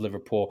of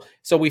Liverpool.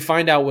 So we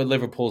find out what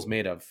Liverpool's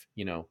made of.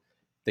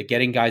 They're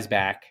getting guys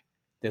back.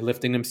 They're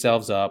lifting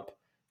themselves up.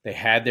 They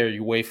had their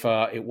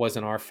UEFA, it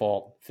wasn't our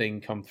fault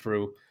thing come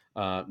through.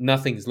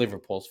 Nothing's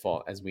Liverpool's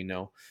fault, as we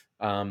know.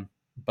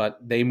 But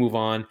they move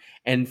on.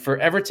 And for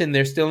Everton,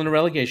 they're still in a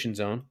relegation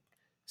zone.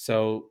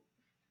 So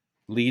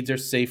Leeds are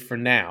safe for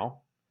now.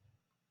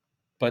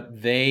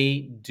 But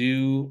they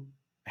do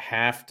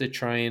have to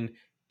try and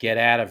get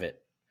out of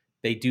it.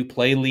 They do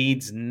play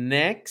Leeds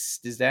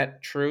next. Is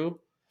that true?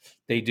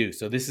 They do.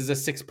 So this is a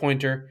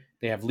 6-pointer.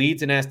 They have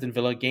Leeds and Aston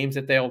Villa, games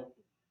that they'll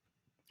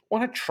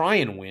want to try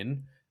and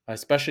win,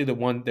 especially the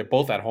one they're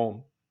both at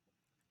home.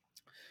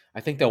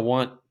 I think they'll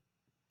want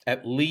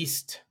at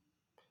least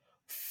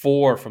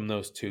 4 from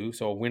those 2,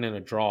 so a win and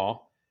a draw,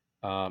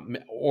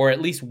 or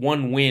at least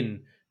 1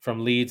 win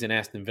from Leeds and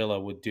Aston Villa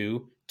would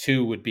do.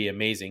 2 would be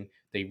amazing.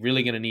 They're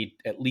really going to need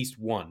at least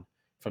 1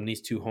 from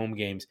these 2 home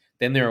games.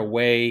 Then they're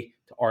away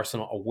to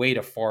Arsenal, away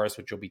to Forest,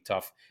 which will be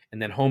tough,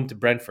 and then home to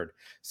Brentford.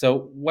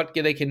 So what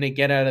they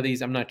get out of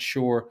these, I'm not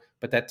sure,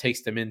 but that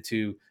takes them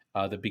into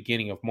the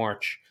beginning of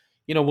March.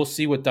 We'll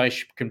see what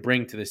Dyche can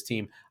bring to this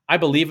team. I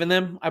believe in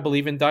them. I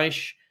believe in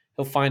Dyche.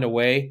 He'll find a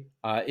way.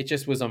 It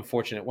just was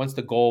unfortunate. Once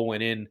the goal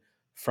went in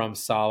from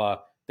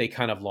Salah, they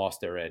kind of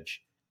lost their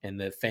edge, and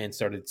the fans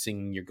started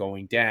singing "You're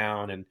going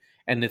down,"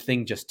 and the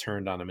thing just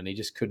turned on them, and they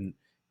just couldn't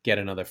get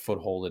another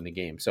foothold in the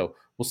game. So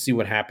we'll see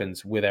what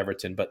happens with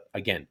Everton. But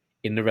again,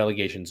 in the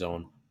relegation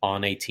zone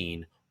on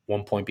 18,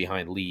 1 point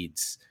behind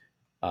Leeds.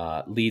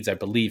 Leeds, I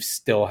believe,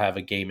 still have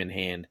a game in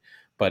hand,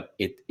 but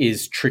it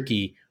is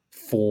tricky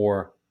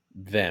for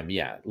them.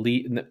 Yeah,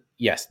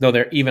 yes, no,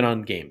 they're even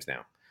on games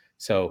now.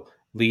 So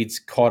Leeds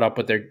caught up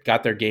with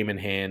got their game in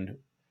hand.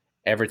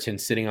 Everton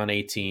sitting on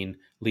 18,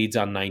 Leeds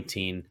on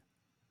 19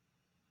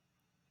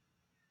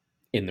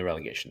 in the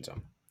relegation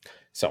zone.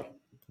 So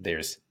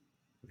there's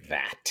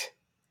that.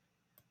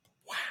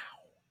 Wow.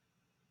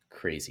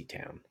 Crazy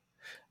town.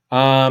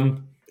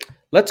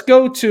 Let's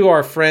go to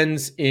our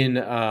friends in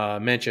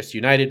Manchester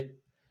United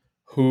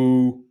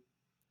who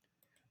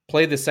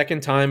played the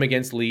second time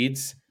against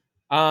Leeds.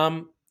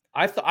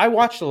 I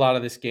watched a lot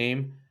of this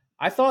game.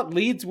 I thought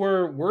Leeds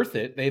were worth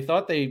it. They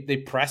thought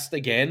they pressed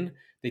again.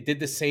 They did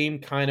the same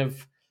kind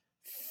of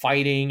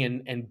fighting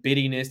and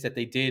bittiness that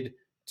they did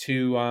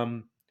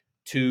to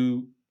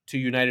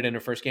United in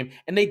their first game,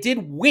 and they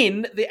did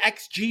win the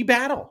XG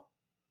battle.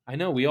 I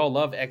know we all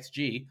love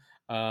XG,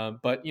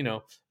 but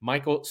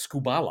Michael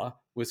Skubala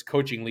was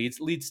coaching Leeds.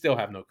 Leeds still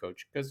have no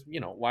coach because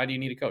why do you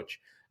need a coach?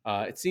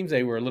 It seems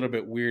they were a little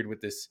bit weird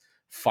with this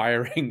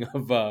firing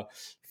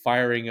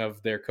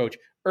of their coach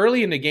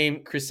early in the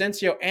game.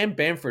 Crescencio and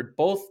Bamford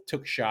both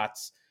took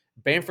shots.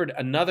 Bamford,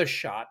 another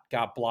shot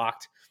got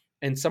blocked,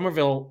 and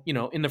Somerville,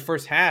 in the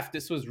first half,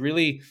 this was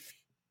really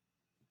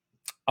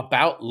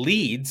about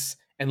Leeds,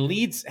 and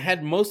Leeds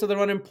had most of the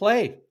run in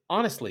play.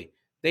 Honestly,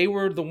 they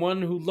were the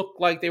one who looked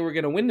like they were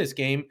going to win this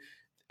game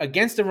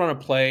against the run of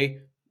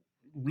play.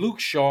 Luke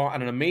Shaw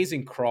on an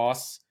amazing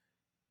cross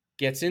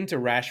gets into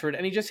Rashford,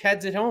 and he just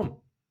heads it home.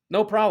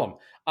 No problem.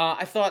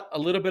 I thought a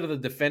little bit of the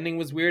defending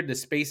was weird. The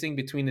spacing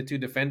between the two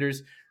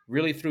defenders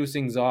really threw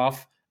things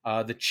off.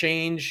 The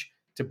change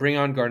to bring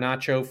on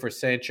Garnacho for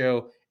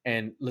Sancho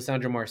and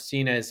Lisandro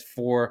Martinez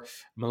for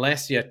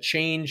Malaysia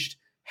changed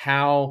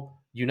how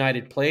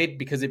United played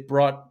because it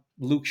brought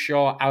Luke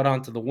Shaw out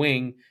onto the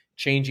wing,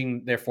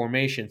 changing their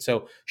formation.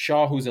 So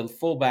Shaw, who's a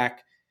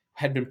fullback,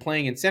 had been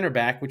playing in center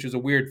back, which was a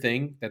weird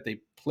thing that they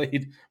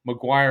played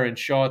Maguire and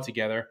Shaw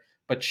together.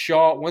 But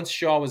once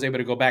Shaw was able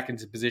to go back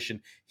into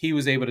position, he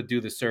was able to do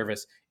the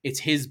service. It's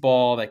his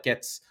ball that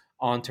gets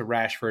onto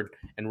Rashford,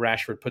 and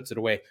Rashford puts it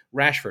away.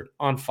 Rashford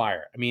on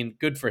fire. I mean,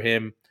 good for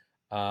him.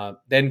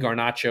 Then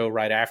Garnacho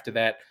right after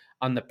that.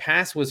 On the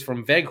pass was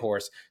from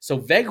Weghorst. So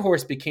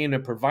Weghorst became a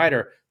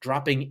provider,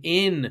 dropping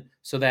in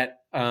so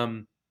that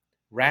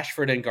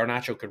Rashford and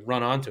Garnacho could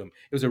run onto him.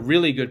 It was a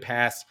really good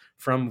pass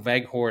from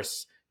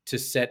Weghorst to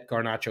set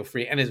Garnacho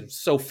free, and it's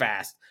so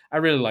fast. I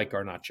really like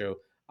Garnacho.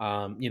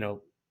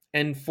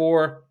 And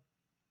for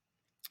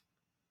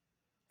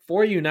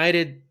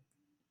United,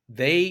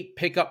 they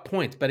pick up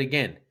points. But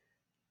again,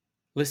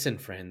 listen,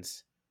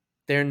 friends,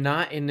 they're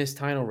not in this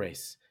title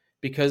race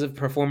because of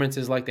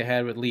performances like they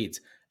had with Leeds.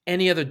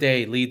 Any other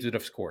day, Leeds would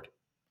have scored.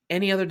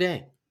 Any other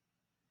day.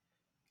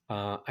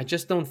 I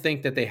just don't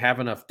think that they have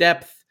enough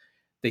depth.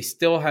 They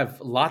still have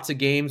lots of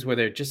games where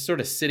they're just sort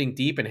of sitting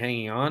deep and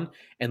hanging on.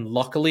 And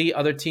luckily,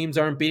 other teams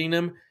aren't beating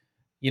them.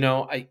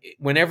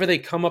 Whenever they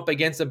come up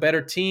against a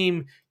better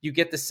team, you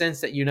get the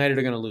sense that United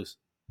are going to lose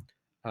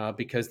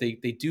because they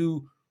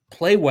do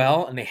play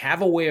well and they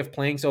have a way of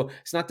playing. So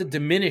it's not to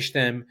diminish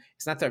them.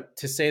 It's not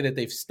to say that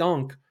they've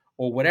stunk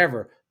or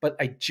whatever. But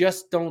I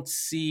just don't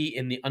see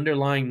in the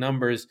underlying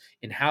numbers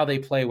in how they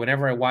play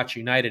whenever I watch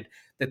United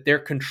that they're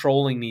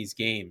controlling these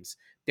games.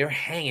 They're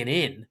hanging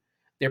in.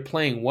 They're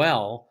playing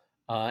well.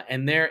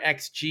 And their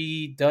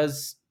XG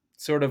does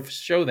sort of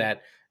show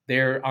that.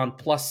 They're on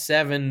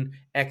 +7,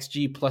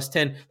 XG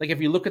 +10. Like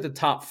if you look at the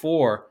top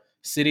four,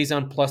 City's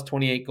on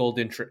 +28 goal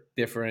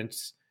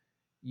difference.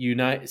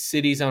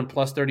 City's on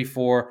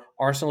 +34.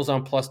 Arsenal's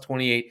on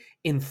 +28.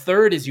 In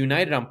third is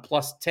United on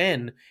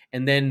 +10,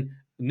 and then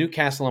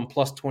Newcastle on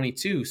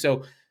 +22.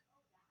 So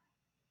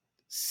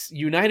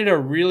United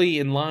are really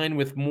in line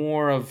with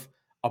more of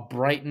a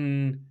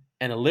Brighton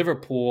and a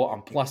Liverpool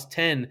on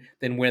 +10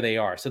 than where they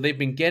are. So they've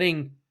been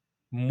getting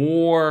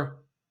more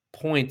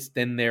points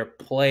than their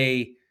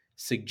play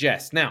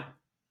suggests. Now,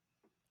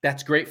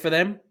 that's great for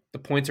them. The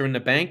points are in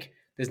the bank.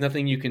 There's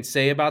nothing you can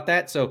say about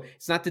that. So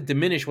it's not to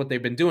diminish what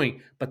they've been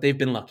doing, but they've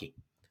been lucky.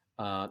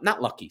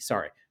 Not lucky,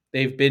 sorry.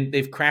 They've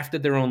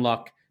crafted their own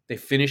luck. They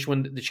finished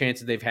when the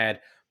chances they've had.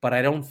 But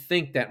I don't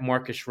think that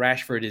Marcus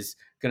Rashford is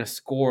going to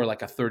score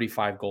like a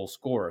 35-goal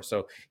scorer.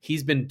 So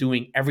he's been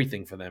doing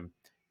everything for them,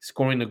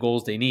 scoring the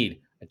goals they need.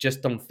 I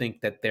just don't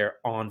think that they're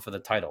on for the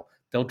title.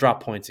 They'll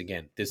drop points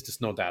again. There's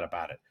just no doubt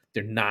about it.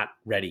 They're not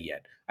ready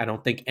yet. I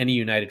don't think any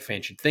United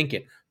fan should think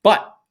it.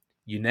 But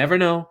you never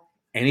know.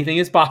 Anything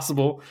is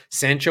possible.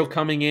 Sancho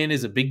coming in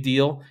is a big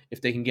deal.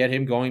 If they can get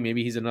him going,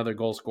 maybe he's another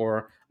goal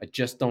scorer. I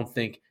just don't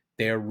think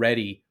they're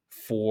ready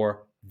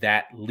for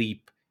that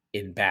leap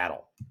in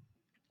battle.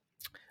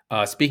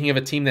 Speaking of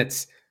a team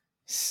that's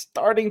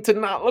starting to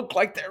not look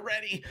like they're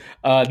ready.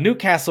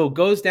 Newcastle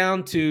goes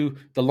down to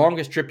the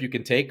longest trip you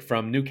can take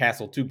from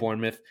Newcastle to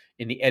Bournemouth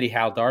in the Eddie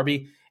Howe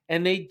Derby,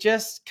 and they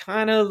just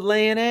kind of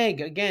lay an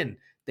egg again.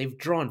 They've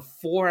drawn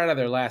 4 out of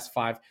their last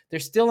 5. They're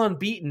still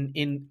unbeaten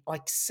in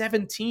like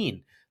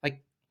 17.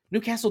 Like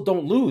Newcastle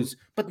don't lose,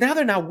 but now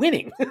they're not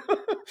winning.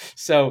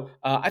 So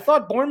I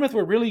thought Bournemouth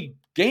were really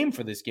game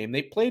for this game.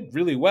 They played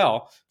really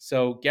well.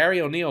 So Gary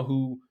O'Neill,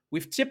 who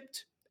we've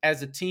tipped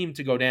as a team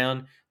to go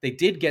down, they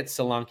did get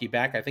Solanke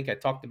back. I think I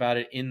talked about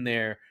it in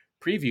their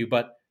preview,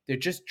 but they're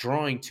just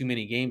drawing too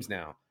many games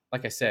now.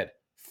 Like I said,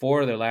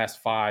 4 of their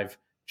last 5,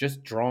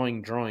 just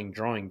drawing.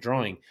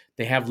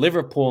 They have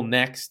Liverpool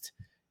next,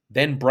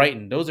 then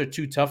Brighton. Those are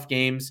 2 tough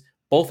games,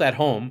 both at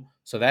home,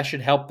 so that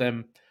should help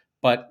them.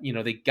 But,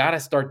 they got to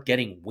start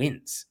getting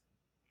wins.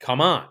 Come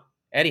on,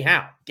 Eddie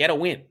Howe, get a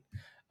win.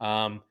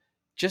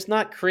 Just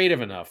not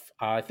creative enough.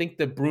 I think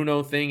the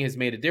Bruno thing has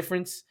made a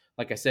difference.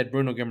 Like I said,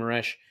 Bruno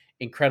Guimaraes,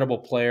 incredible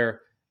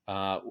player,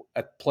 a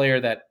player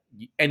that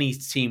any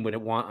team would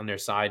want on their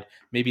side.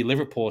 Maybe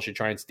Liverpool should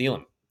try and steal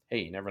him. Hey,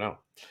 you never know.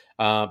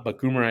 But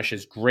Guimaraes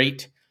is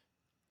great.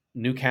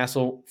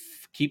 Newcastle,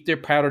 keep their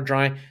powder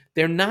dry.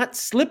 They're not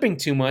slipping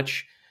too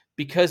much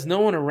because no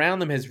one around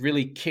them has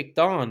really kicked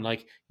on.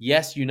 Like,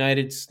 yes,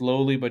 United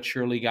slowly but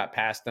surely got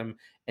past them.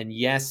 And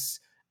yes,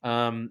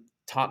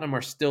 Tottenham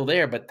are still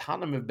there, but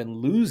Tottenham have been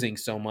losing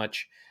so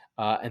much.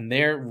 And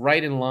they're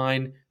right in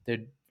line.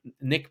 They're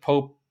Nick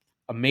Pope,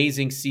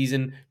 amazing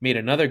season, made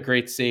another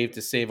great save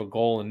to save a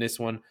goal in this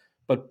one.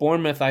 But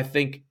Bournemouth, I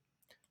think,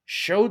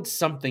 showed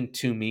something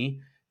to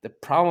me. The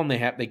problem they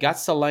have, they got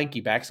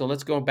Solanke back, so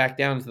let's go back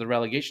down into the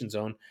relegation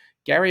zone.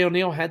 Gary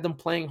O'Neill had them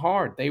playing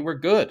hard. They were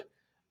good.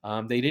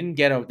 They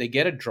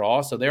get a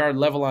draw, so they are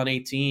level on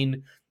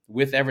 18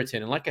 with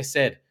Everton. And like I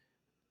said,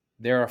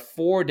 there are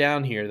 4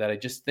 down here that I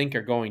just think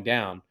are going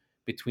down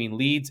between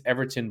Leeds,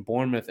 Everton,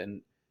 Bournemouth,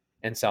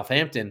 and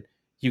Southampton.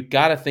 You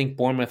got to think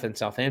Bournemouth and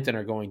Southampton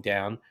are going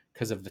down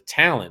because of the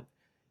talent.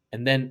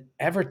 And then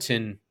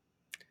Everton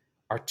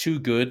are too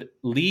good.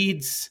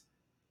 Leeds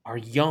are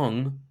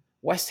young.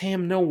 West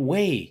Ham, no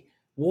way.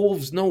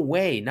 Wolves, no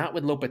way. Not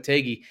with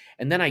Lopetegui.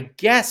 And then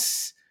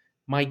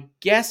my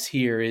guess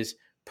here is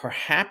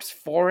perhaps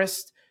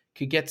Forest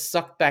could get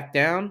sucked back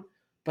down,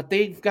 but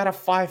they've got a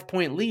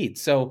 5-point lead.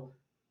 So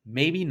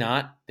maybe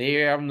not.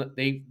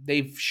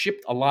 They've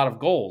shipped a lot of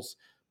goals,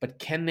 but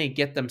can they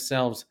get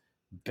themselves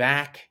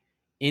back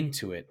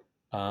into it?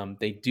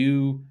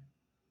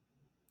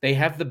 They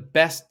have the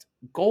best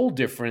goal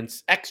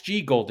difference,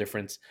 XG goal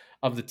difference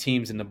of the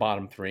teams in the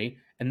bottom 3,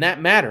 and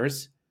that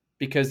matters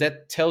because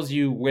that tells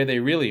you where they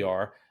really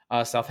are.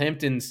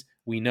 Southampton's,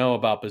 we know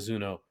about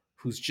Bazunu,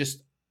 who's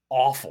just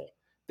awful.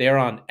 They're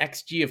on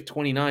XG of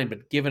 29,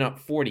 but giving up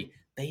 40.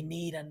 They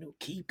need a new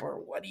keeper.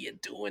 What are you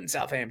doing,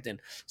 Southampton?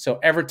 So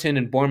Everton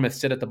and Bournemouth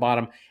sit at the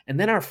bottom. And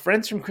then our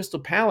friends from Crystal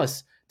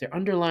Palace, their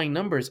underlying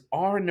numbers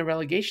are in the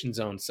relegation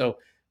zone. So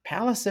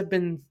Palace have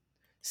been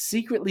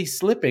secretly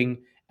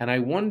slipping, and I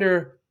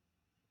wonder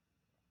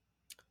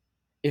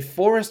if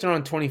Forest are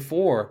on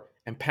 24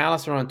 and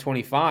Palace are on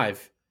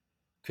 25,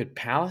 could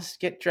Palace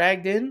get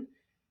dragged in?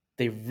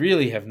 They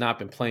really have not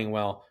been playing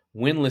well.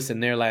 Winless in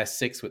their last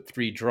 6 with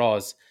 3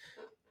 draws.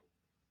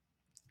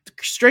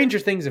 Stranger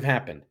things have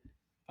happened.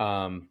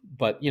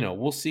 But,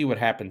 we'll see what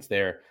happens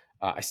there.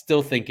 I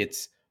still think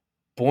it's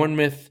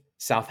Bournemouth,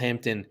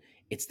 Southampton.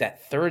 It's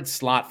that third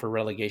slot for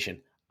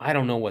relegation. I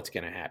don't know what's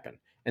going to happen.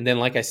 And then,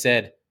 like I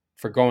said,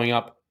 for going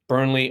up,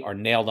 Burnley are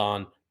nailed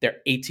on. They're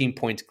 18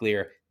 points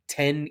clear,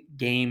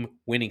 10-game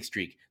winning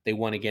streak. They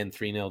won again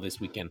 3-0 this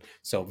weekend.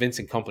 So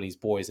Vincent Kompany's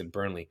boys in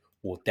Burnley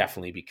will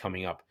definitely be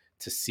coming up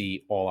to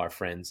see all our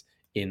friends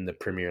in the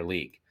Premier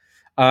League.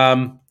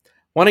 Want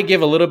to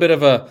give a little bit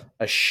of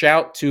a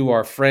shout to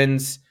our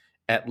friends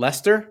at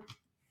Leicester.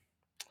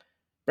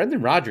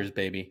 Brendan Rodgers,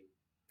 baby.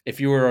 If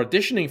you were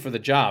auditioning for the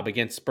job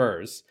against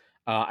Spurs,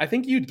 I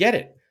think you'd get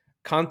it.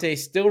 Conte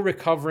still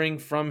recovering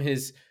from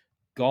his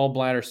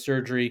gallbladder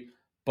surgery,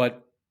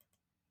 but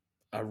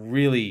a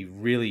really,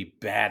 really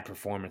bad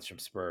performance from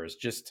Spurs.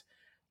 Just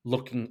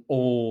looking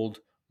old,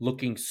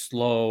 looking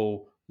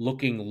slow,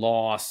 looking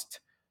lost.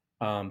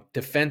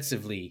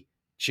 Defensively,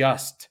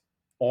 just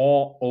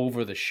all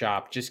over the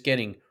shop, just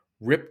getting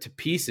ripped to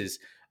pieces.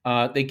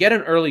 They get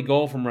an early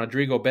goal from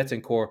Rodrigo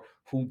Betancourt,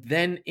 who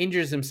then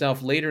injures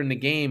himself later in the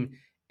game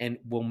and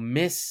will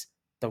miss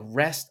the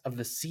rest of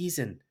the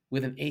season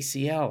with an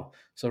ACL.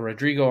 So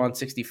Rodrigo on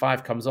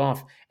 65 comes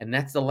off, and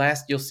that's the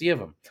last you'll see of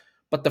him.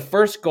 But the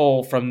first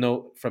goal from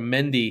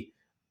Mendy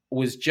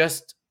was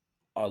just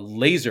a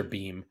laser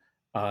beam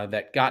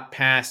that got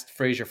past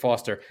Fraser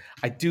Foster.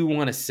 I do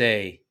want to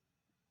say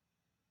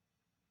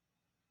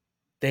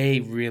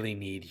they really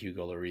need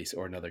Hugo Lloris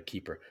or another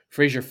keeper.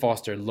 Fraser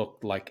Foster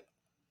looked like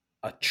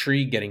a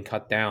tree getting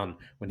cut down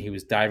when he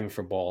was diving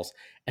for balls.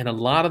 And a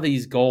lot of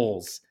these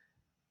goals,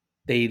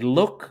 they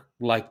look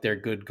like they're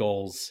good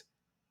goals,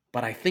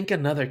 but I think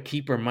another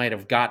keeper might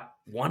have got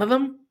one of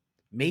them,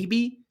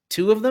 maybe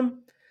 2 of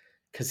them,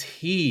 because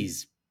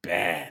he's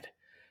bad.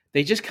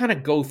 they just kind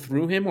of go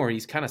through him, or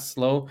he's kind of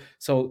slow.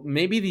 So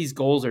maybe these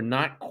goals are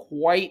not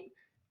quite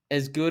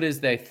as good as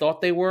they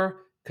thought they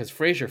were, because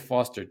Fraser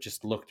Foster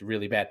just looked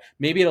really bad.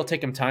 Maybe it'll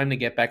take him time to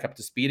get back up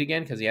to speed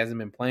again because he hasn't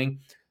been playing.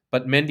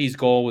 But Mendy's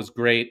goal was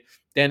great.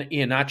 Then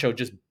Iheanacho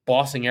just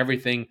bossing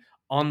everything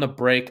on the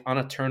break, on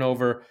a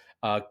turnover,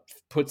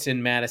 puts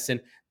in Madison.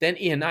 Then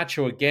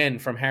Iheanacho again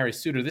from Harry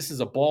Suter. This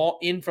is a ball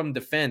in from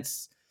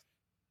defense.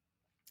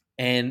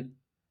 And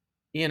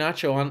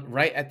Iheanacho on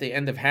right at the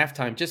end of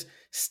halftime just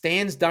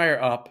stands Dyer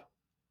up.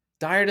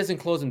 Dyer doesn't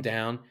close him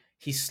down.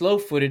 He's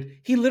slow-footed.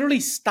 He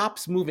literally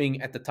stops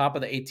moving at the top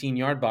of the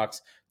 18-yard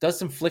box, does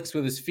some flicks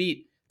with his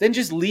feet, then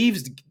just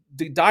leaves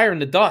Dyer in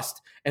the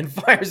dust and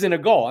fires in a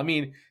goal. I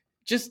mean,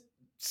 just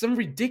some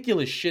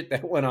ridiculous shit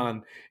that went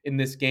on in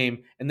this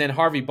game. And then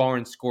Harvey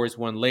Barnes scores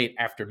one late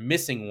after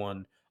missing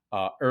one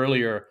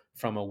earlier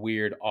from a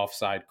weird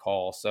offside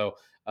call. So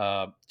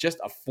just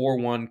a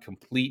 4-1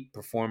 complete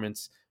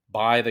performance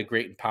by the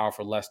great and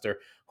powerful Leicester,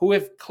 who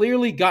have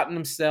clearly gotten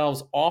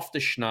themselves off the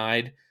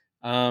schneid.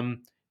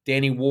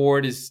 Danny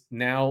Ward is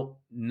now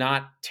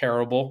not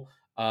terrible.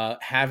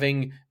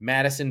 Having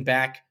Madison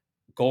back,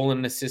 goal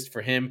and assist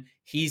for him.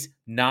 He's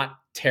not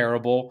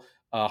terrible.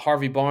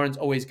 Harvey Barnes,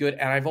 always good.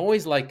 And I've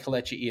always liked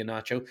Kelechi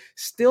Iheanacho.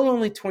 Still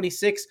only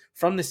 26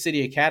 from the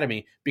City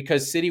Academy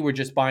because City were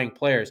just buying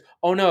players.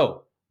 Oh,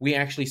 no. We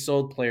actually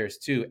sold players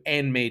too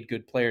and made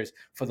good players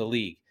for the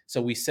league.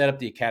 So we set up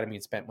the academy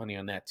and spent money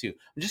on that too.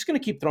 I'm just going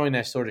to keep throwing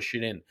that sort of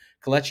shit in.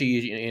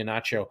 Kelechi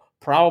Iheanacho,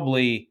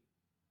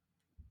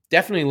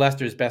 definitely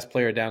Leicester's best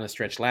player down the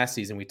stretch last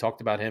season. We talked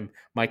about him,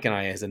 Mike and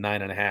I, as a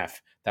 9.5.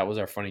 That was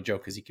our funny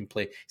joke because he can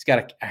play. He's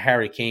got a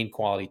Harry Kane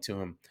quality to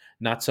him.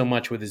 Not so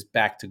much with his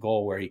back to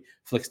goal where he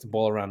flicks the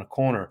ball around the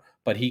corner,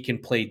 but he can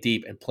play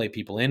deep and play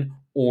people in,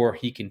 or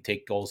he can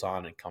take goals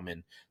on and come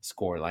in,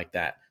 score like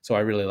that. So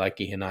I really like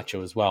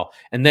Iheanacho as well.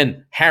 And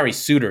then Harry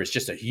Suter is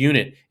just a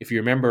unit. If you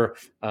remember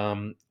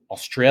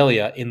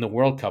Australia in the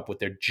World Cup with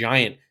their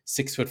giant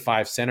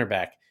 6'5" center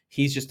back,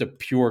 he's just a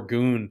pure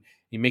goon.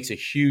 He makes a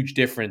huge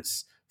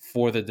difference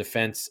for the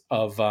defense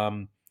of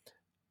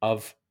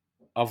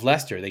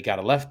Leicester. They got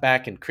a left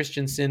back in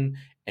Christensen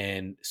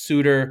and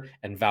Suter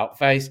and Wout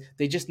Weiss.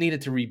 They just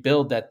needed to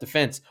rebuild that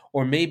defense,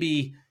 or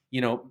maybe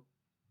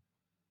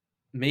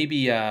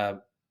maybe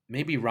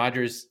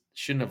Rodgers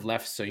shouldn't have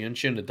left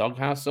Soyuncu in the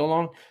doghouse so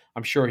long.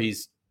 I'm sure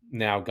he's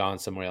now gone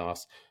somewhere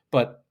else.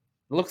 But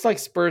it looks like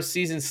Spurs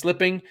season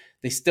slipping.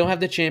 They still have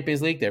the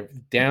Champions League. They're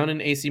down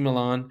in AC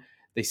Milan.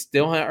 They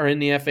still are in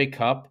the FA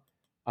Cup.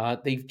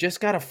 They've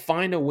just got to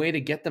find a way to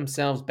get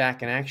themselves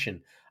back in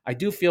action. I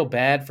do feel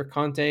bad for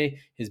Conte.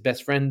 His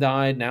best friend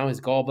died. Now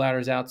his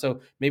gallbladder's out.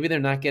 So maybe they're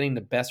not getting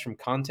the best from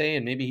Conte,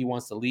 and maybe he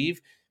wants to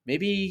leave.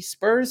 Maybe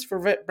Spurs for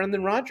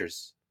Brendan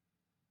Rodgers.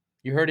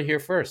 You heard it here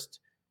first.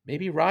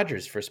 Maybe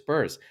Rodgers for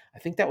Spurs. I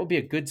think that would be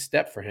a good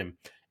step for him,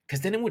 because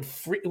then it would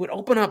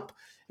open up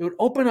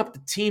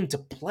the team to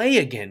play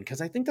again, because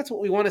I think that's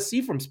what we want to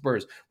see from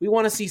Spurs. We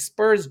want to see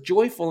Spurs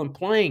joyful and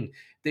playing.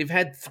 They've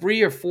had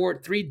three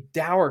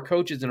dour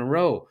coaches in a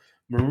row.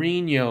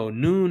 Mourinho,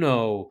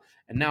 Nuno,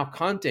 and now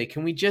Conte.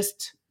 Can we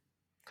just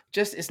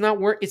it's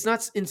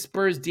not in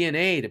Spurs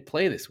DNA to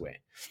play this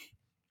way.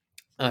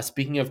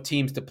 Speaking of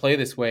teams to play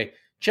this way,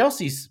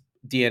 Chelsea's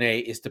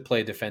DNA is to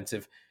play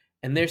defensive,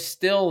 and they're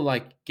still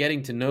like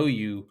getting to know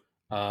you.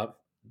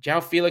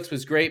 João Felix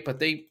was great, but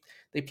they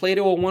played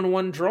to a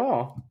 1-1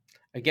 draw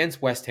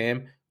against West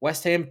Ham.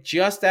 West Ham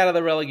just out of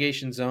the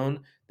relegation zone.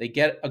 They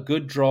get a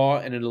good draw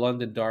in a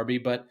London derby,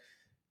 but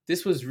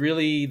this was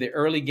really the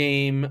early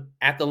game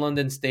at the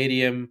London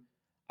Stadium.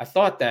 I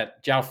thought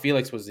that João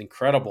Felix was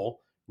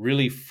incredible.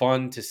 Really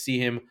fun to see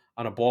him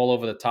on a ball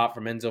over the top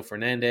from Enzo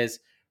Fernandez.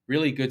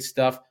 Really good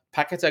stuff.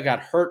 Paqueta got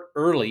hurt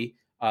early.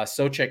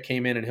 Souček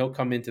came in, and he'll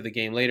come into the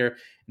game later.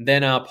 And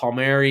then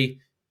Palmieri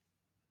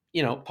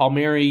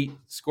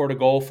scored a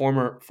goal,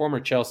 former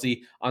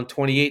Chelsea, on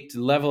 28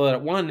 to level it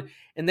at 1,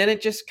 and then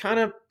it just kind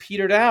of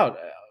petered out.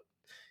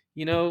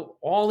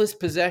 All this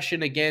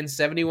possession again,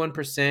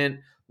 71%,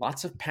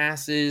 lots of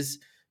passes,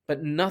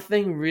 but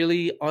nothing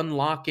really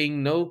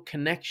unlocking, no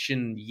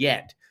connection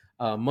yet.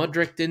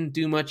 Mudryk didn't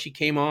do much. He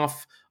came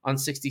off on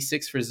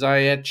 66 for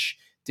Ziyech,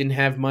 didn't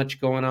have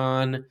much going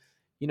on.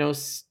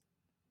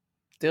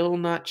 Still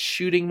not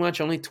shooting much,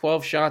 only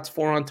 12 shots,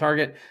 4 on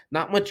target.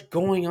 Not much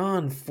going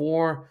on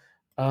for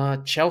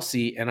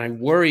Chelsea, and I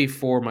worry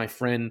for my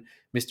friend,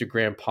 Mr.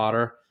 Graham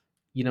Potter.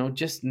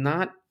 Just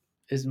not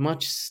as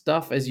much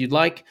stuff as you'd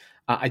like.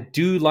 I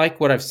do like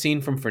what I've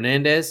seen from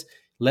Fernandez.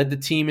 Led the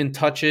team in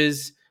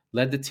touches,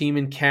 led the team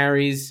in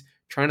carries,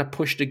 trying to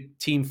push the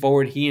team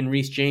forward. He and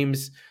Reece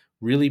James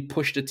really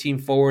push the team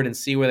forward and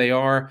see where they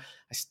are.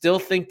 I still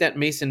think that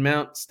Mason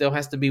Mount still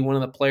has to be one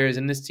of the players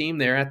in this team.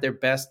 They're at their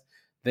best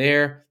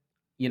there.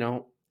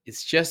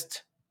 It's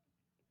just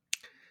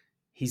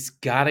he's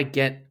got to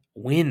get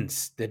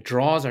wins. The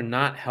draws are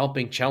not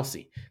helping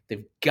Chelsea.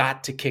 They've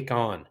got to kick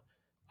on.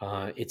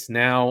 It's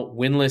now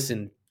winless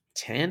in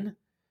 10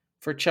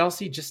 for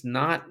Chelsea, just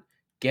not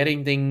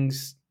getting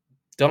things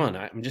done.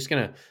 I'm just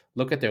going to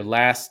look at their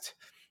last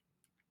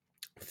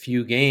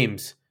few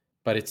games,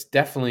 but it's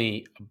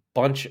definitely a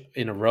bunch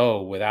in a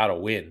row without a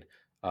win.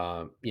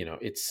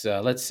 It's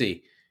let's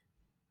see,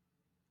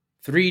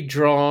 3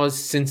 draws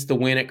since the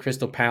win at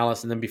Crystal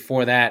Palace, and then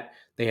before that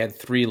they had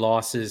 3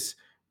 losses: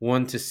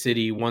 one to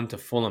City, one to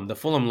Fulham. The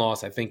Fulham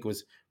loss, I think,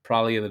 was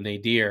probably the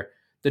nadir.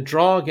 The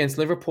draw against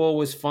Liverpool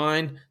was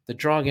fine. The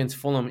draw against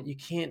Fulham, you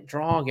can't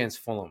draw against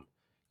Fulham.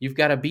 You've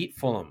got to beat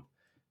Fulham.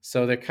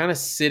 So they're kind of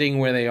sitting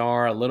where they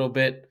are, a little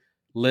bit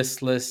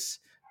listless.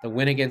 The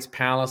win against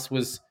Palace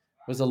was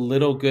a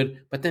little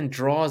good, but then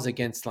draws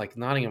against like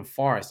Nottingham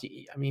Forest.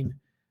 I mean,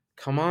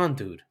 come on,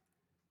 dude.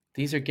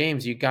 These are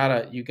games you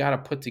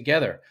gotta put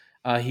together.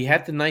 He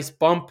had the nice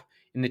bump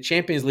in the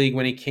Champions League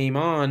when he came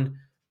on,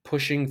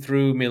 pushing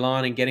through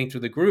Milan and getting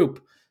through the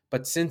group.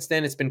 But since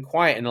then, it's been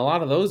quiet, and a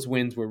lot of those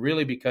wins were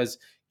really because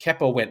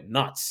Kepa went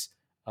nuts.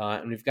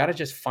 And we've got to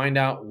just find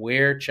out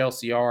where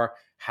Chelsea are,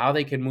 how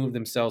they can move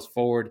themselves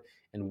forward,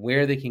 and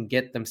where they can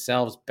get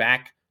themselves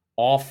back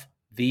off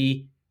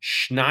the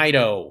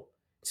Schneido.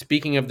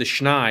 Speaking of the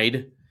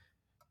Schneid,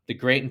 the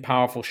great and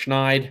powerful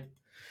Schneid,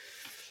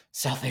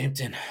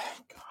 Southampton.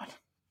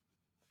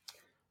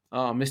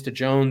 Mr.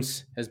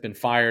 Jones has been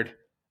fired.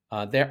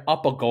 They're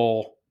up a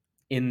goal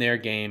in their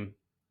game,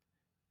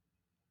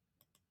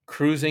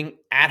 cruising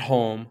at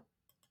home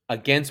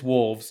against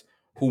Wolves,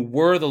 who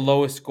were the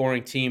lowest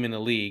scoring team in the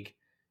league.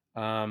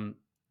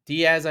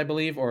 Diaz, I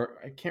believe, or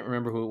I can't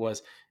remember who it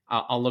was.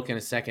 I'll look in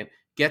a second.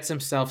 Gets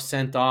himself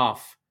sent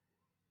off.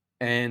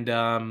 And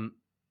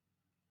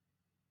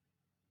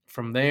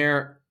from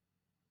there,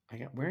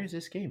 where is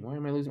this game? Why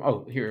am I losing?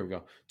 Oh, here we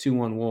go.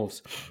 2-1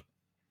 Wolves.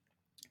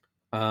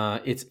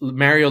 It's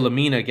Mario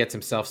Lemina gets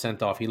himself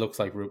sent off. He looks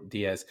like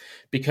Diaz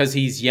because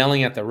he's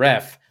yelling at the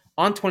ref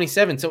on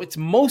 27. So it's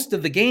most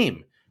of the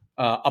game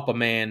up a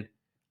man.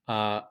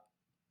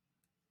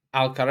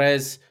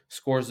 Alcaraz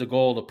scores the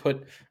goal to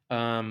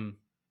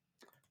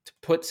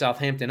put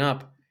Southampton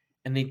up,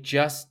 and they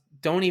just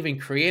don't even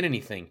create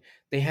anything.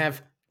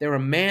 They're a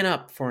man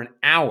up for an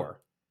hour,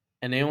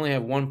 and they only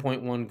have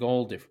 1.1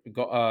 goal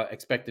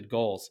expected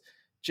goals.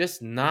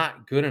 Just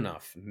not good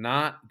enough.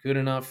 Not good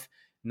enough.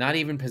 Not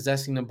even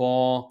possessing the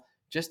ball,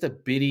 just a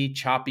bitty,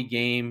 choppy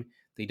game.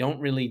 They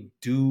don't really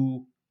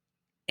do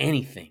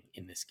anything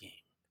in this game.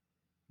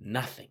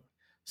 Nothing.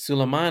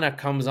 Sulemana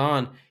comes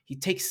on. He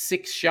takes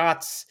 6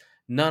 shots,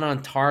 none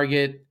on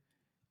target.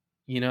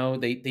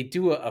 They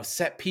do a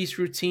set piece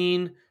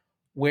routine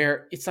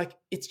where it's like,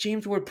 it's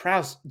James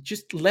Ward-Prowse.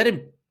 Just let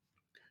him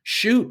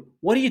shoot.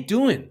 What are you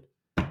doing?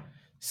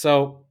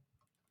 So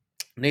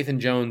Nathan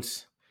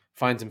Jones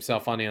finds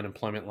himself on the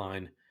unemployment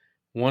line.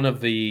 One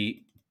of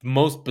the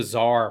most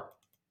bizarre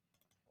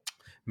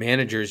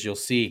managers you'll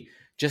see,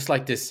 just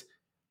like this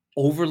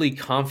overly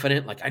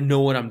confident, like I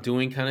know what I'm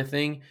doing kind of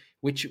thing,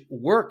 which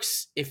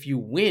works if you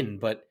win,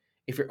 but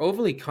if you're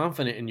overly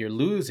confident and you're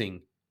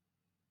losing,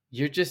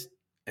 you're just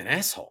an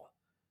asshole.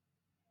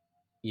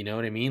 You know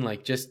what I mean?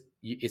 Like, just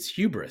it's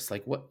hubris.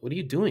 Like, what are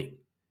you doing?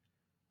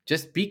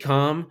 Just be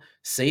calm,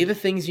 say the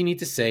things you need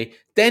to say,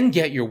 then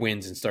get your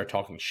wins and start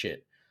talking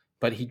shit.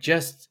 But he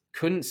just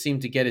couldn't seem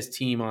to get his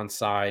team on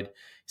side.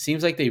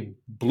 Seems like they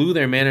blew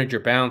their manager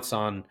bounce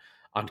on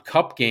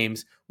cup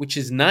games, which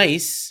is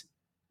nice.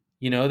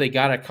 They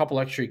got a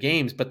couple extra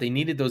games, but they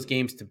needed those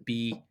games to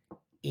be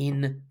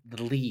in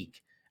the league.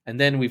 And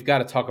then we've got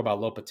to talk about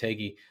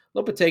Lopetegui.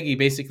 Lopetegui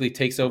basically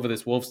takes over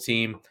this Wolves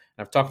team.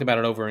 I've talked about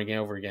it over and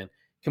over again.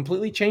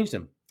 Completely changed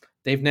them.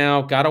 They've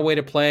now got a way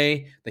to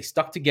play. They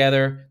stuck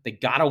together. They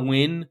got to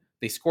win.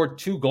 They scored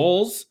 2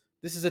 goals.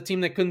 This is a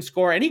team that couldn't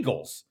score any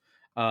goals.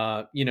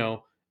 Gomes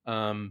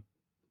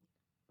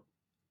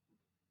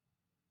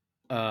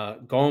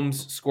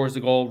scores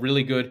the goal,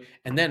 really good.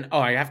 And then,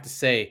 I have to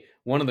say,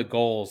 one of the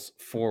goals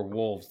for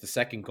Wolves, the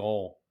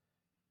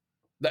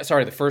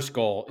first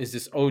goal is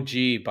this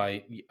OG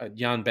by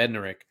Jan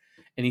Bednarek.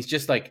 And he's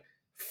just like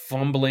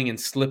fumbling and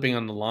slipping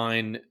on the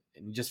line,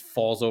 and he just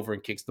falls over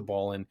and kicks the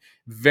ball in.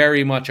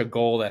 Very much a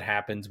goal that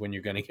happens when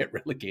you're going to get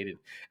relegated.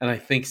 And I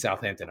think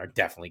Southampton are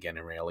definitely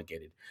getting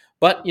relegated.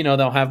 But,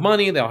 they'll have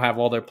money. They'll have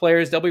all their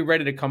players. They'll be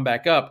ready to come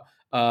back up.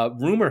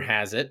 Rumor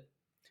has it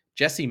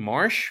Jesse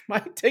Marsch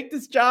might take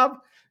this job.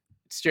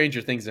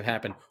 Stranger things have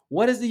happened.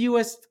 What is the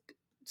U.S.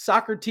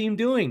 soccer team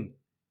doing?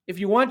 If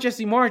you want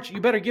Jesse Marsch,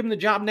 you better give him the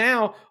job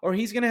now, or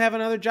he's going to have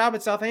another job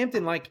at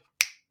Southampton like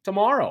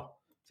tomorrow.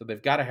 So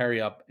they've got to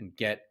hurry up and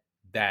get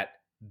that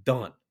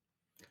done.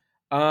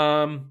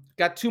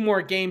 Got 2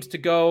 more games to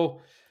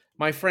go.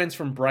 My friends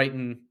from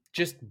Brighton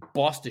just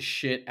bossed the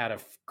shit out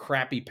of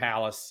crappy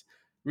Palace.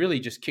 Really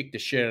just kicked the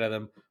shit out of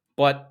them.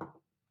 But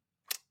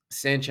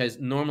Sanchez,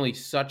 normally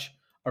such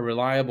a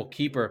reliable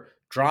keeper,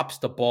 drops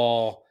the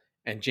ball,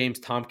 and James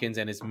Tompkins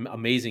and his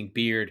amazing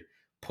beard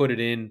put it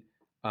in.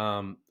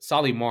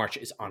 Solly March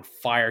is on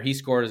fire. He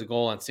scored his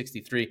goal on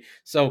 63.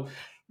 So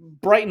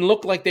Brighton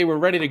looked like they were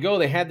ready to go.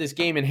 They had this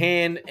game in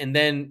hand, and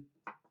then,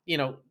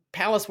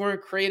 Palace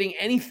weren't creating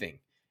anything.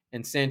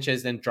 And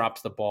Sanchez then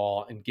drops the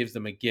ball and gives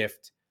them a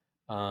gift.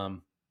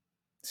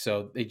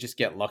 So they just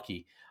get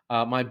lucky.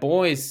 My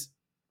boys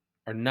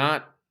are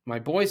not my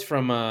boys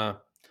from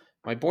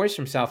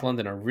South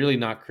London are really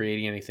not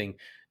creating anything.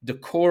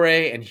 Decore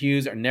and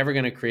Hughes are never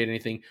going to create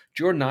anything.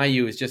 Jordan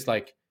Ayew is just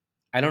like,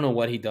 I don't know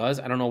what he does.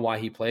 I don't know why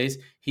he plays.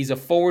 He's a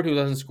forward who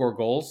doesn't score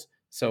goals,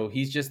 so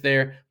he's just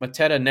there.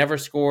 Mateta never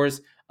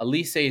scores.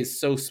 Elise is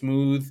so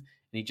smooth,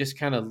 and he just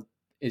kind of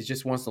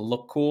just wants to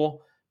look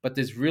cool. But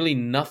there's really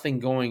nothing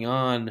going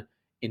on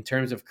in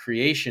terms of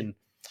creation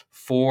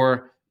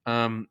for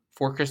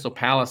Crystal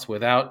Palace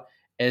without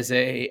Eze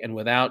and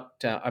without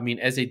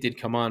Eze did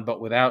come on, but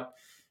without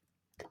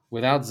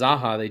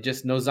Zaha, they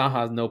just know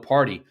Zaha's no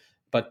party.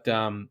 But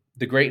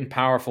the great and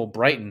powerful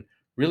Brighton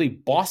really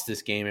bossed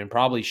this game and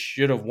probably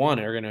should have won.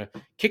 They're going to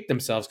kick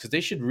themselves because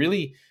they should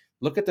really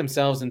look at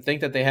themselves and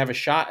think that they have a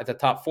shot at the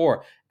top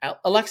four.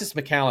 Alexis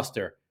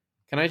McAllister,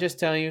 can I just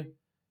tell you,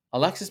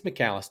 Alexis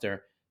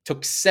McAllister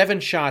took 7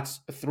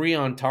 shots, 3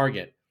 on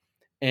target,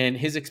 and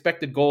his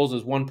expected goals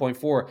was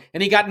 1.4,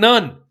 and he got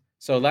none.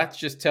 So let's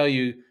just tell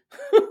you,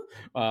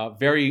 a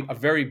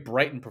very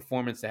Brighton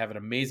performance to have an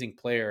amazing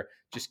player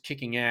just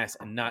kicking ass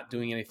and not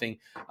doing anything.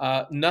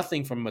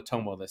 Nothing from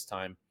Matoma this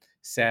time.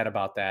 Sad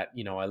about that.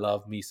 I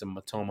love me some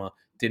Matoma.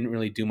 Didn't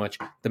really do much.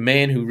 The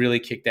man who really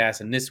kicked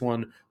ass in this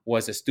one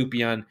was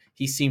Estupiñán.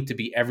 He seemed to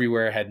be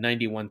everywhere, had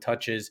 91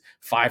 touches,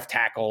 5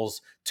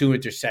 tackles, 2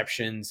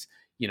 interceptions,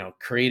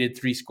 created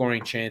 3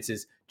 scoring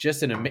chances,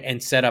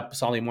 and set up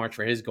Solly March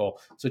for his goal.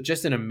 So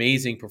just an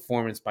amazing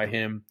performance by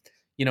him.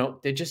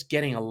 They're just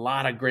getting a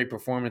lot of great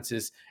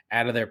performances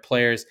out of their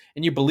players,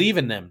 and you believe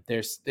in them.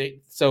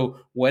 So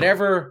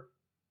whatever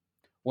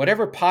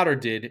Potter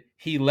did,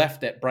 he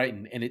left at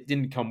Brighton, and it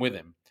didn't come with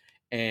him.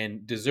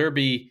 And De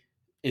Zerbi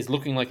is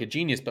looking like a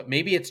genius, but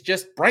maybe it's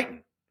just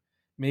Brighton.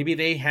 Maybe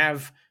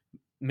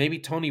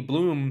Tony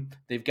Bloom,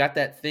 they've got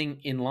that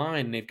thing in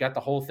line, and they've got the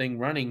whole thing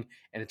running,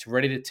 and it's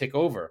ready to tick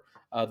over.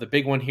 The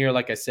big one here,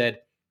 like I said,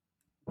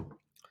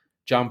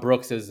 John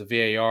Brooks as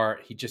the VAR,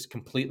 he just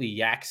completely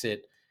yaks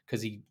it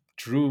because he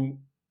drew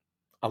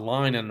a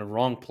line on the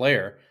wrong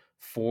player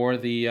for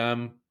the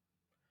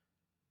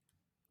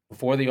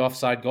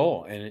offside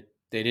goal, and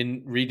they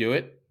didn't redo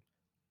it.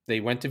 They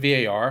went to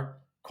VAR,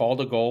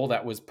 called a goal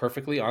that was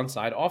perfectly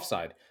onside,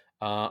 offside.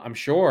 I'm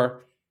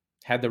sure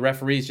had the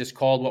referees just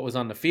called what was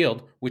on the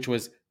field, which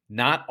was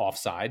not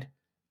offside,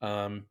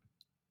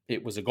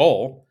 it was a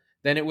goal,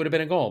 then it would have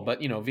been a goal.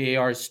 But,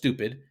 VAR is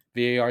stupid.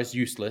 VAR is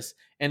useless,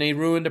 and they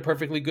ruined a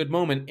perfectly good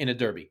moment in a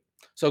derby.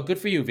 So good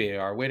for you,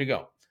 VAR. Way to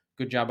go.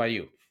 Good job by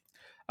you.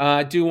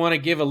 I do want to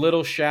give a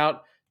little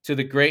shout to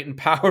the great and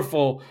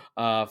powerful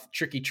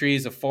Tricky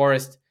Trees of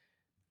Forest.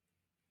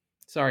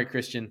 Sorry,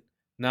 Christian.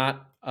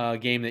 Not a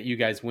game that you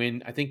guys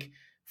win. I think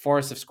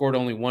Forest have scored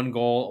only 1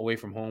 goal away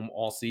from home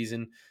all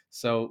season.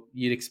 So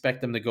you'd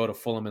expect them to go to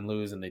Fulham and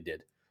lose, and they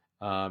did.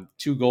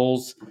 2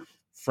 goals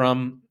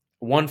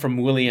one from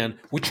Willian,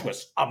 which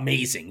was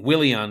amazing.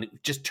 Willian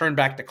just turned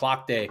back the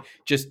clock day.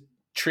 Just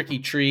Tricky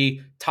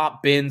Tree,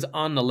 top bins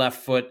on the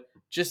left foot.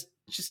 Just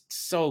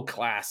so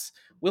class.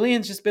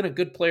 Willian's just been a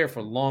good player for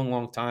a long,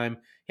 long time.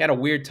 He had a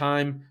weird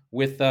time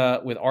with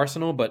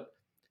Arsenal, but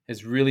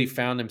has really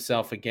found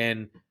himself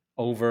again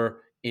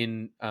over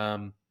in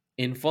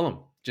Fulham.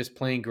 Just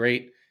playing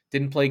great.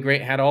 Didn't play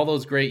great. Had all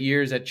those great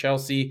years at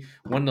Chelsea.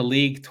 Won the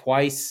league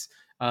twice.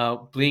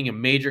 Being a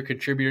major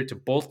contributor to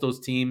both those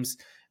teams.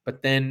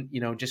 But then,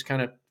 just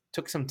kind of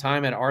took some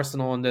time at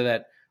Arsenal under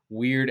that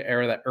weird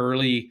era, that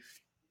early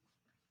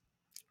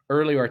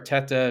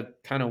Arteta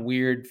kind of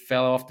weird,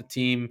 fell off the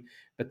team,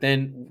 but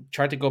then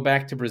tried to go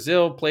back to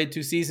Brazil, played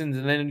 2 seasons,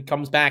 and then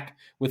comes back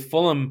with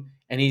Fulham,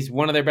 and he's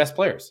one of their best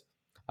players.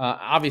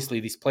 Obviously,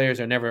 these players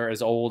are never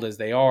as old as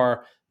they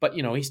are, but,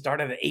 he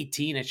started at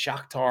 18 at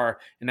Shakhtar,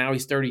 and now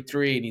he's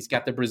 33, and he's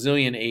got the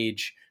Brazilian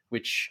age,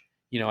 which,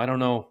 I don't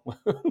know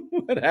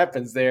what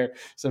happens there.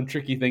 Some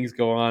tricky things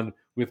go on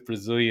with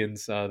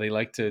Brazilians.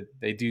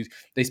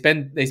 They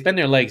spend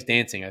their legs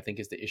dancing, I think,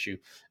 is the issue,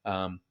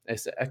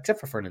 except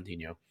for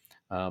Fernandinho.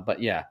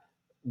 But yeah,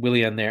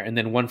 Willian there. And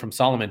then one from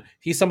Solomon.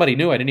 He's somebody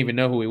new. I didn't even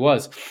know who he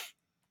was.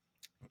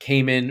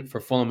 Came in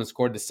for Fulham and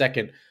scored the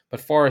second.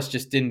 But Forest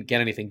just didn't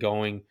get anything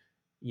going.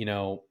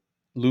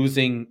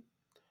 Losing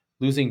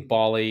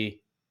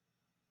Bali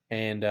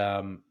and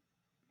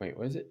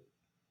what is it?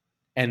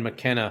 And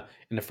McKenna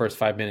in the first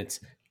 5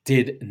 minutes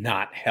did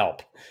not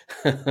help.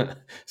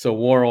 So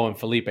Worrell and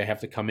Felipe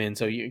have to come in.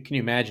 So can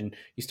you imagine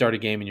you start a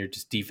game and your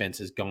just defense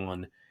is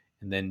gone,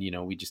 and then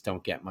we just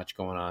don't get much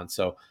going on.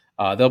 So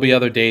there'll be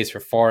other days for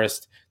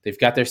Forest. They've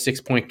got their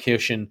 6-point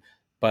cushion,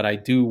 but I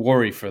do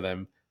worry for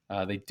them.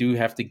 They do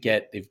have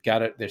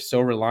to they're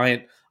so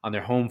reliant on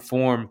their home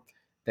form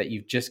that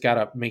you've just got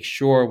to make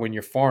sure when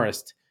you're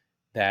Forest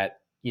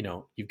that,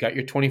 you've got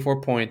your 24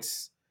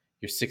 points,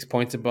 you're 6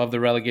 points above the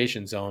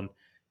relegation zone.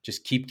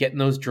 Just keep getting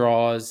those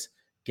draws,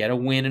 get a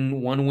win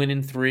in 1 win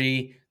in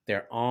 3.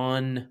 They're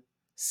on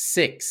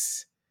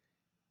 6.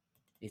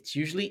 It's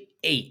usually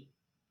 8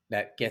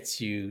 that gets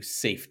you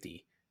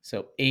safety.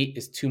 So 8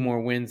 is 2 more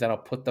wins. That'll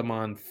put them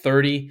on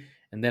 30,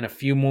 and then a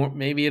few more.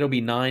 Maybe it'll be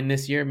 9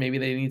 this year. Maybe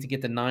they need to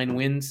get to 9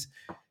 wins.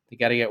 They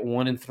got to get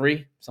 1 and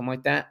 3, something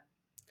like that.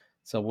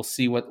 So we'll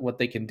see what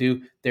they can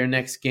do. Their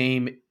next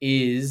game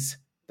is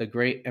the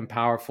great and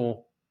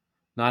powerful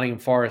Nottingham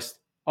Forest.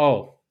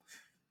 Oh,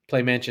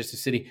 play Manchester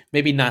City.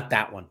 Maybe not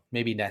that one.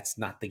 Maybe that's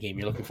not the game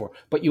you're looking for.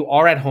 But you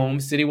are at home.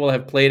 City will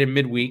have played in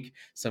midweek,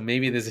 so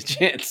maybe there's a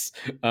chance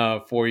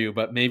for you.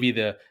 But maybe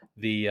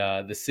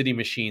the City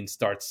machine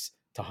starts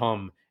to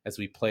hum as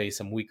we play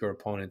some weaker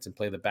opponents and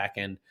play the back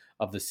end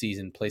of the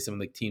season, play some of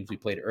the teams we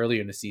played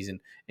earlier in the season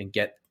and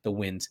get the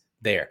wins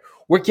there.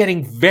 We're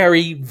getting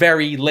very,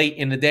 very late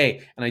in the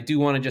day, and I do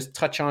want to just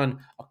touch on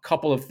a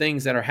couple of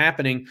things that are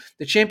happening.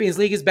 The Champions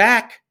League is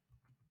back.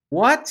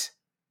 What?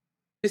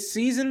 This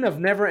season of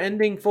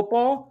never-ending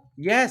football?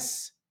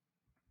 Yes.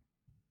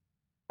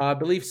 I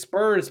believe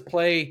Spurs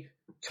play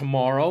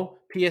tomorrow.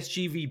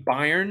 PSG v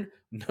Bayern.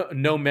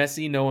 No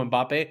Messi, no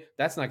Mbappe.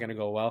 That's not going to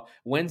go well.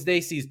 Wednesday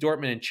sees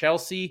Dortmund and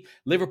Chelsea.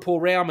 Liverpool,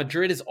 Real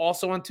Madrid is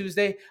also on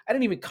Tuesday. I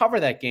didn't even cover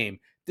that game.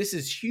 This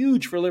is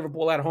huge for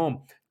Liverpool at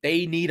home.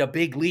 They need a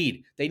big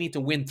lead. They need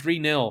to win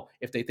 3-0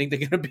 if they think they're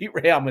going to beat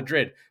Real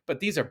Madrid. But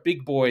these are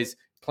big boys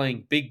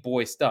playing big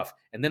boy stuff.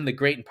 And then the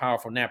great and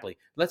powerful Napoli.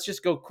 Let's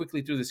just go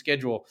quickly through the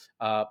schedule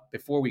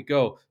before we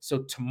go.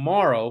 So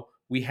tomorrow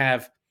we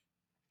have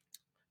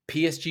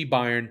PSG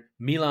Bayern,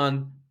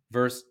 Milan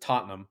versus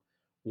Tottenham.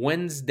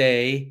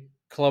 Wednesday,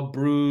 Club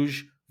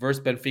Brugge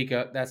versus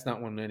Benfica. That's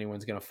not one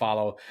anyone's going to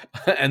follow.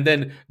 And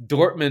then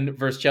Dortmund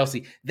versus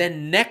Chelsea.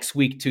 Then next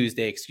week,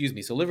 Tuesday,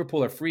 so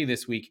Liverpool are free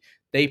this week.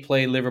 They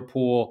play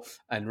Liverpool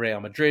and Real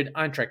Madrid,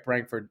 Eintracht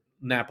Frankfurt,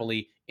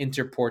 Napoli,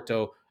 Inter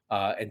Porto,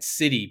 and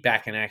City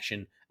back in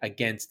action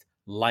against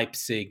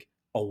Leipzig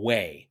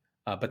away.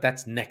 But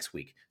that's next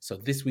week. So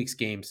this week's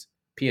games,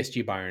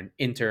 PSG Bayern,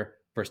 Inter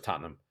versus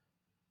Tottenham.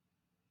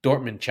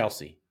 Dortmund,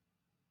 Chelsea,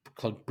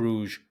 Club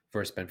Brugge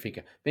versus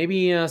Benfica.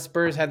 Maybe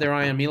Spurs had their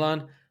eye on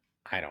Milan.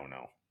 I don't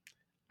know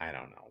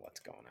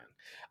what's going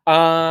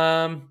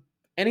on.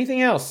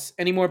 Anything else?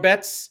 Any more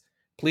bets?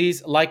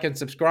 Please like and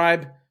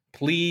subscribe.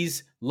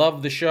 Please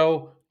love the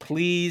show.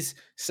 Please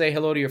say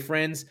hello to your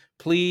friends.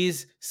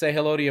 Please say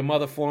hello to your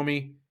mother for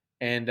me.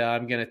 And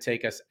I'm going to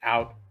take us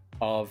out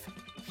of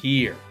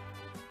here.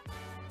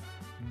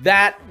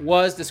 That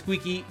was the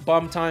Squeaky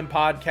Bum Time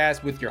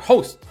podcast with your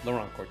host,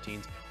 Laurent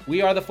Courtines.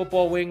 We are the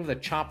Football Wing, the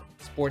Chop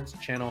Sports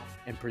Channel,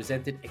 and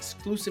presented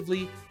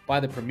exclusively by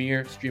the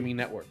Premier Streaming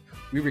Network.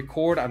 We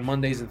record on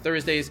Mondays and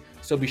Thursdays,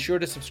 so be sure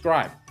to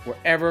subscribe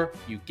wherever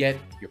you get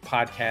your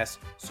podcasts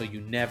so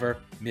you never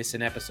miss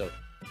an episode.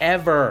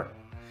 Ever.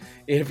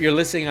 If you're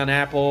listening on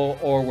Apple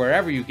or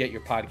wherever you get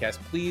your podcast,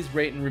 please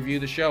rate and review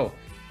the show.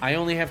 I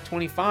only have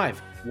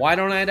 25. Why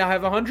don't I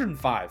have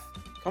 105?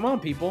 Come on,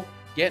 people.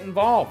 Get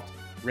involved.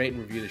 Rate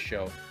and review the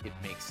show. It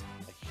makes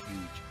a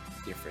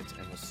huge difference,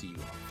 and we'll see you on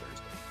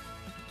Thursday.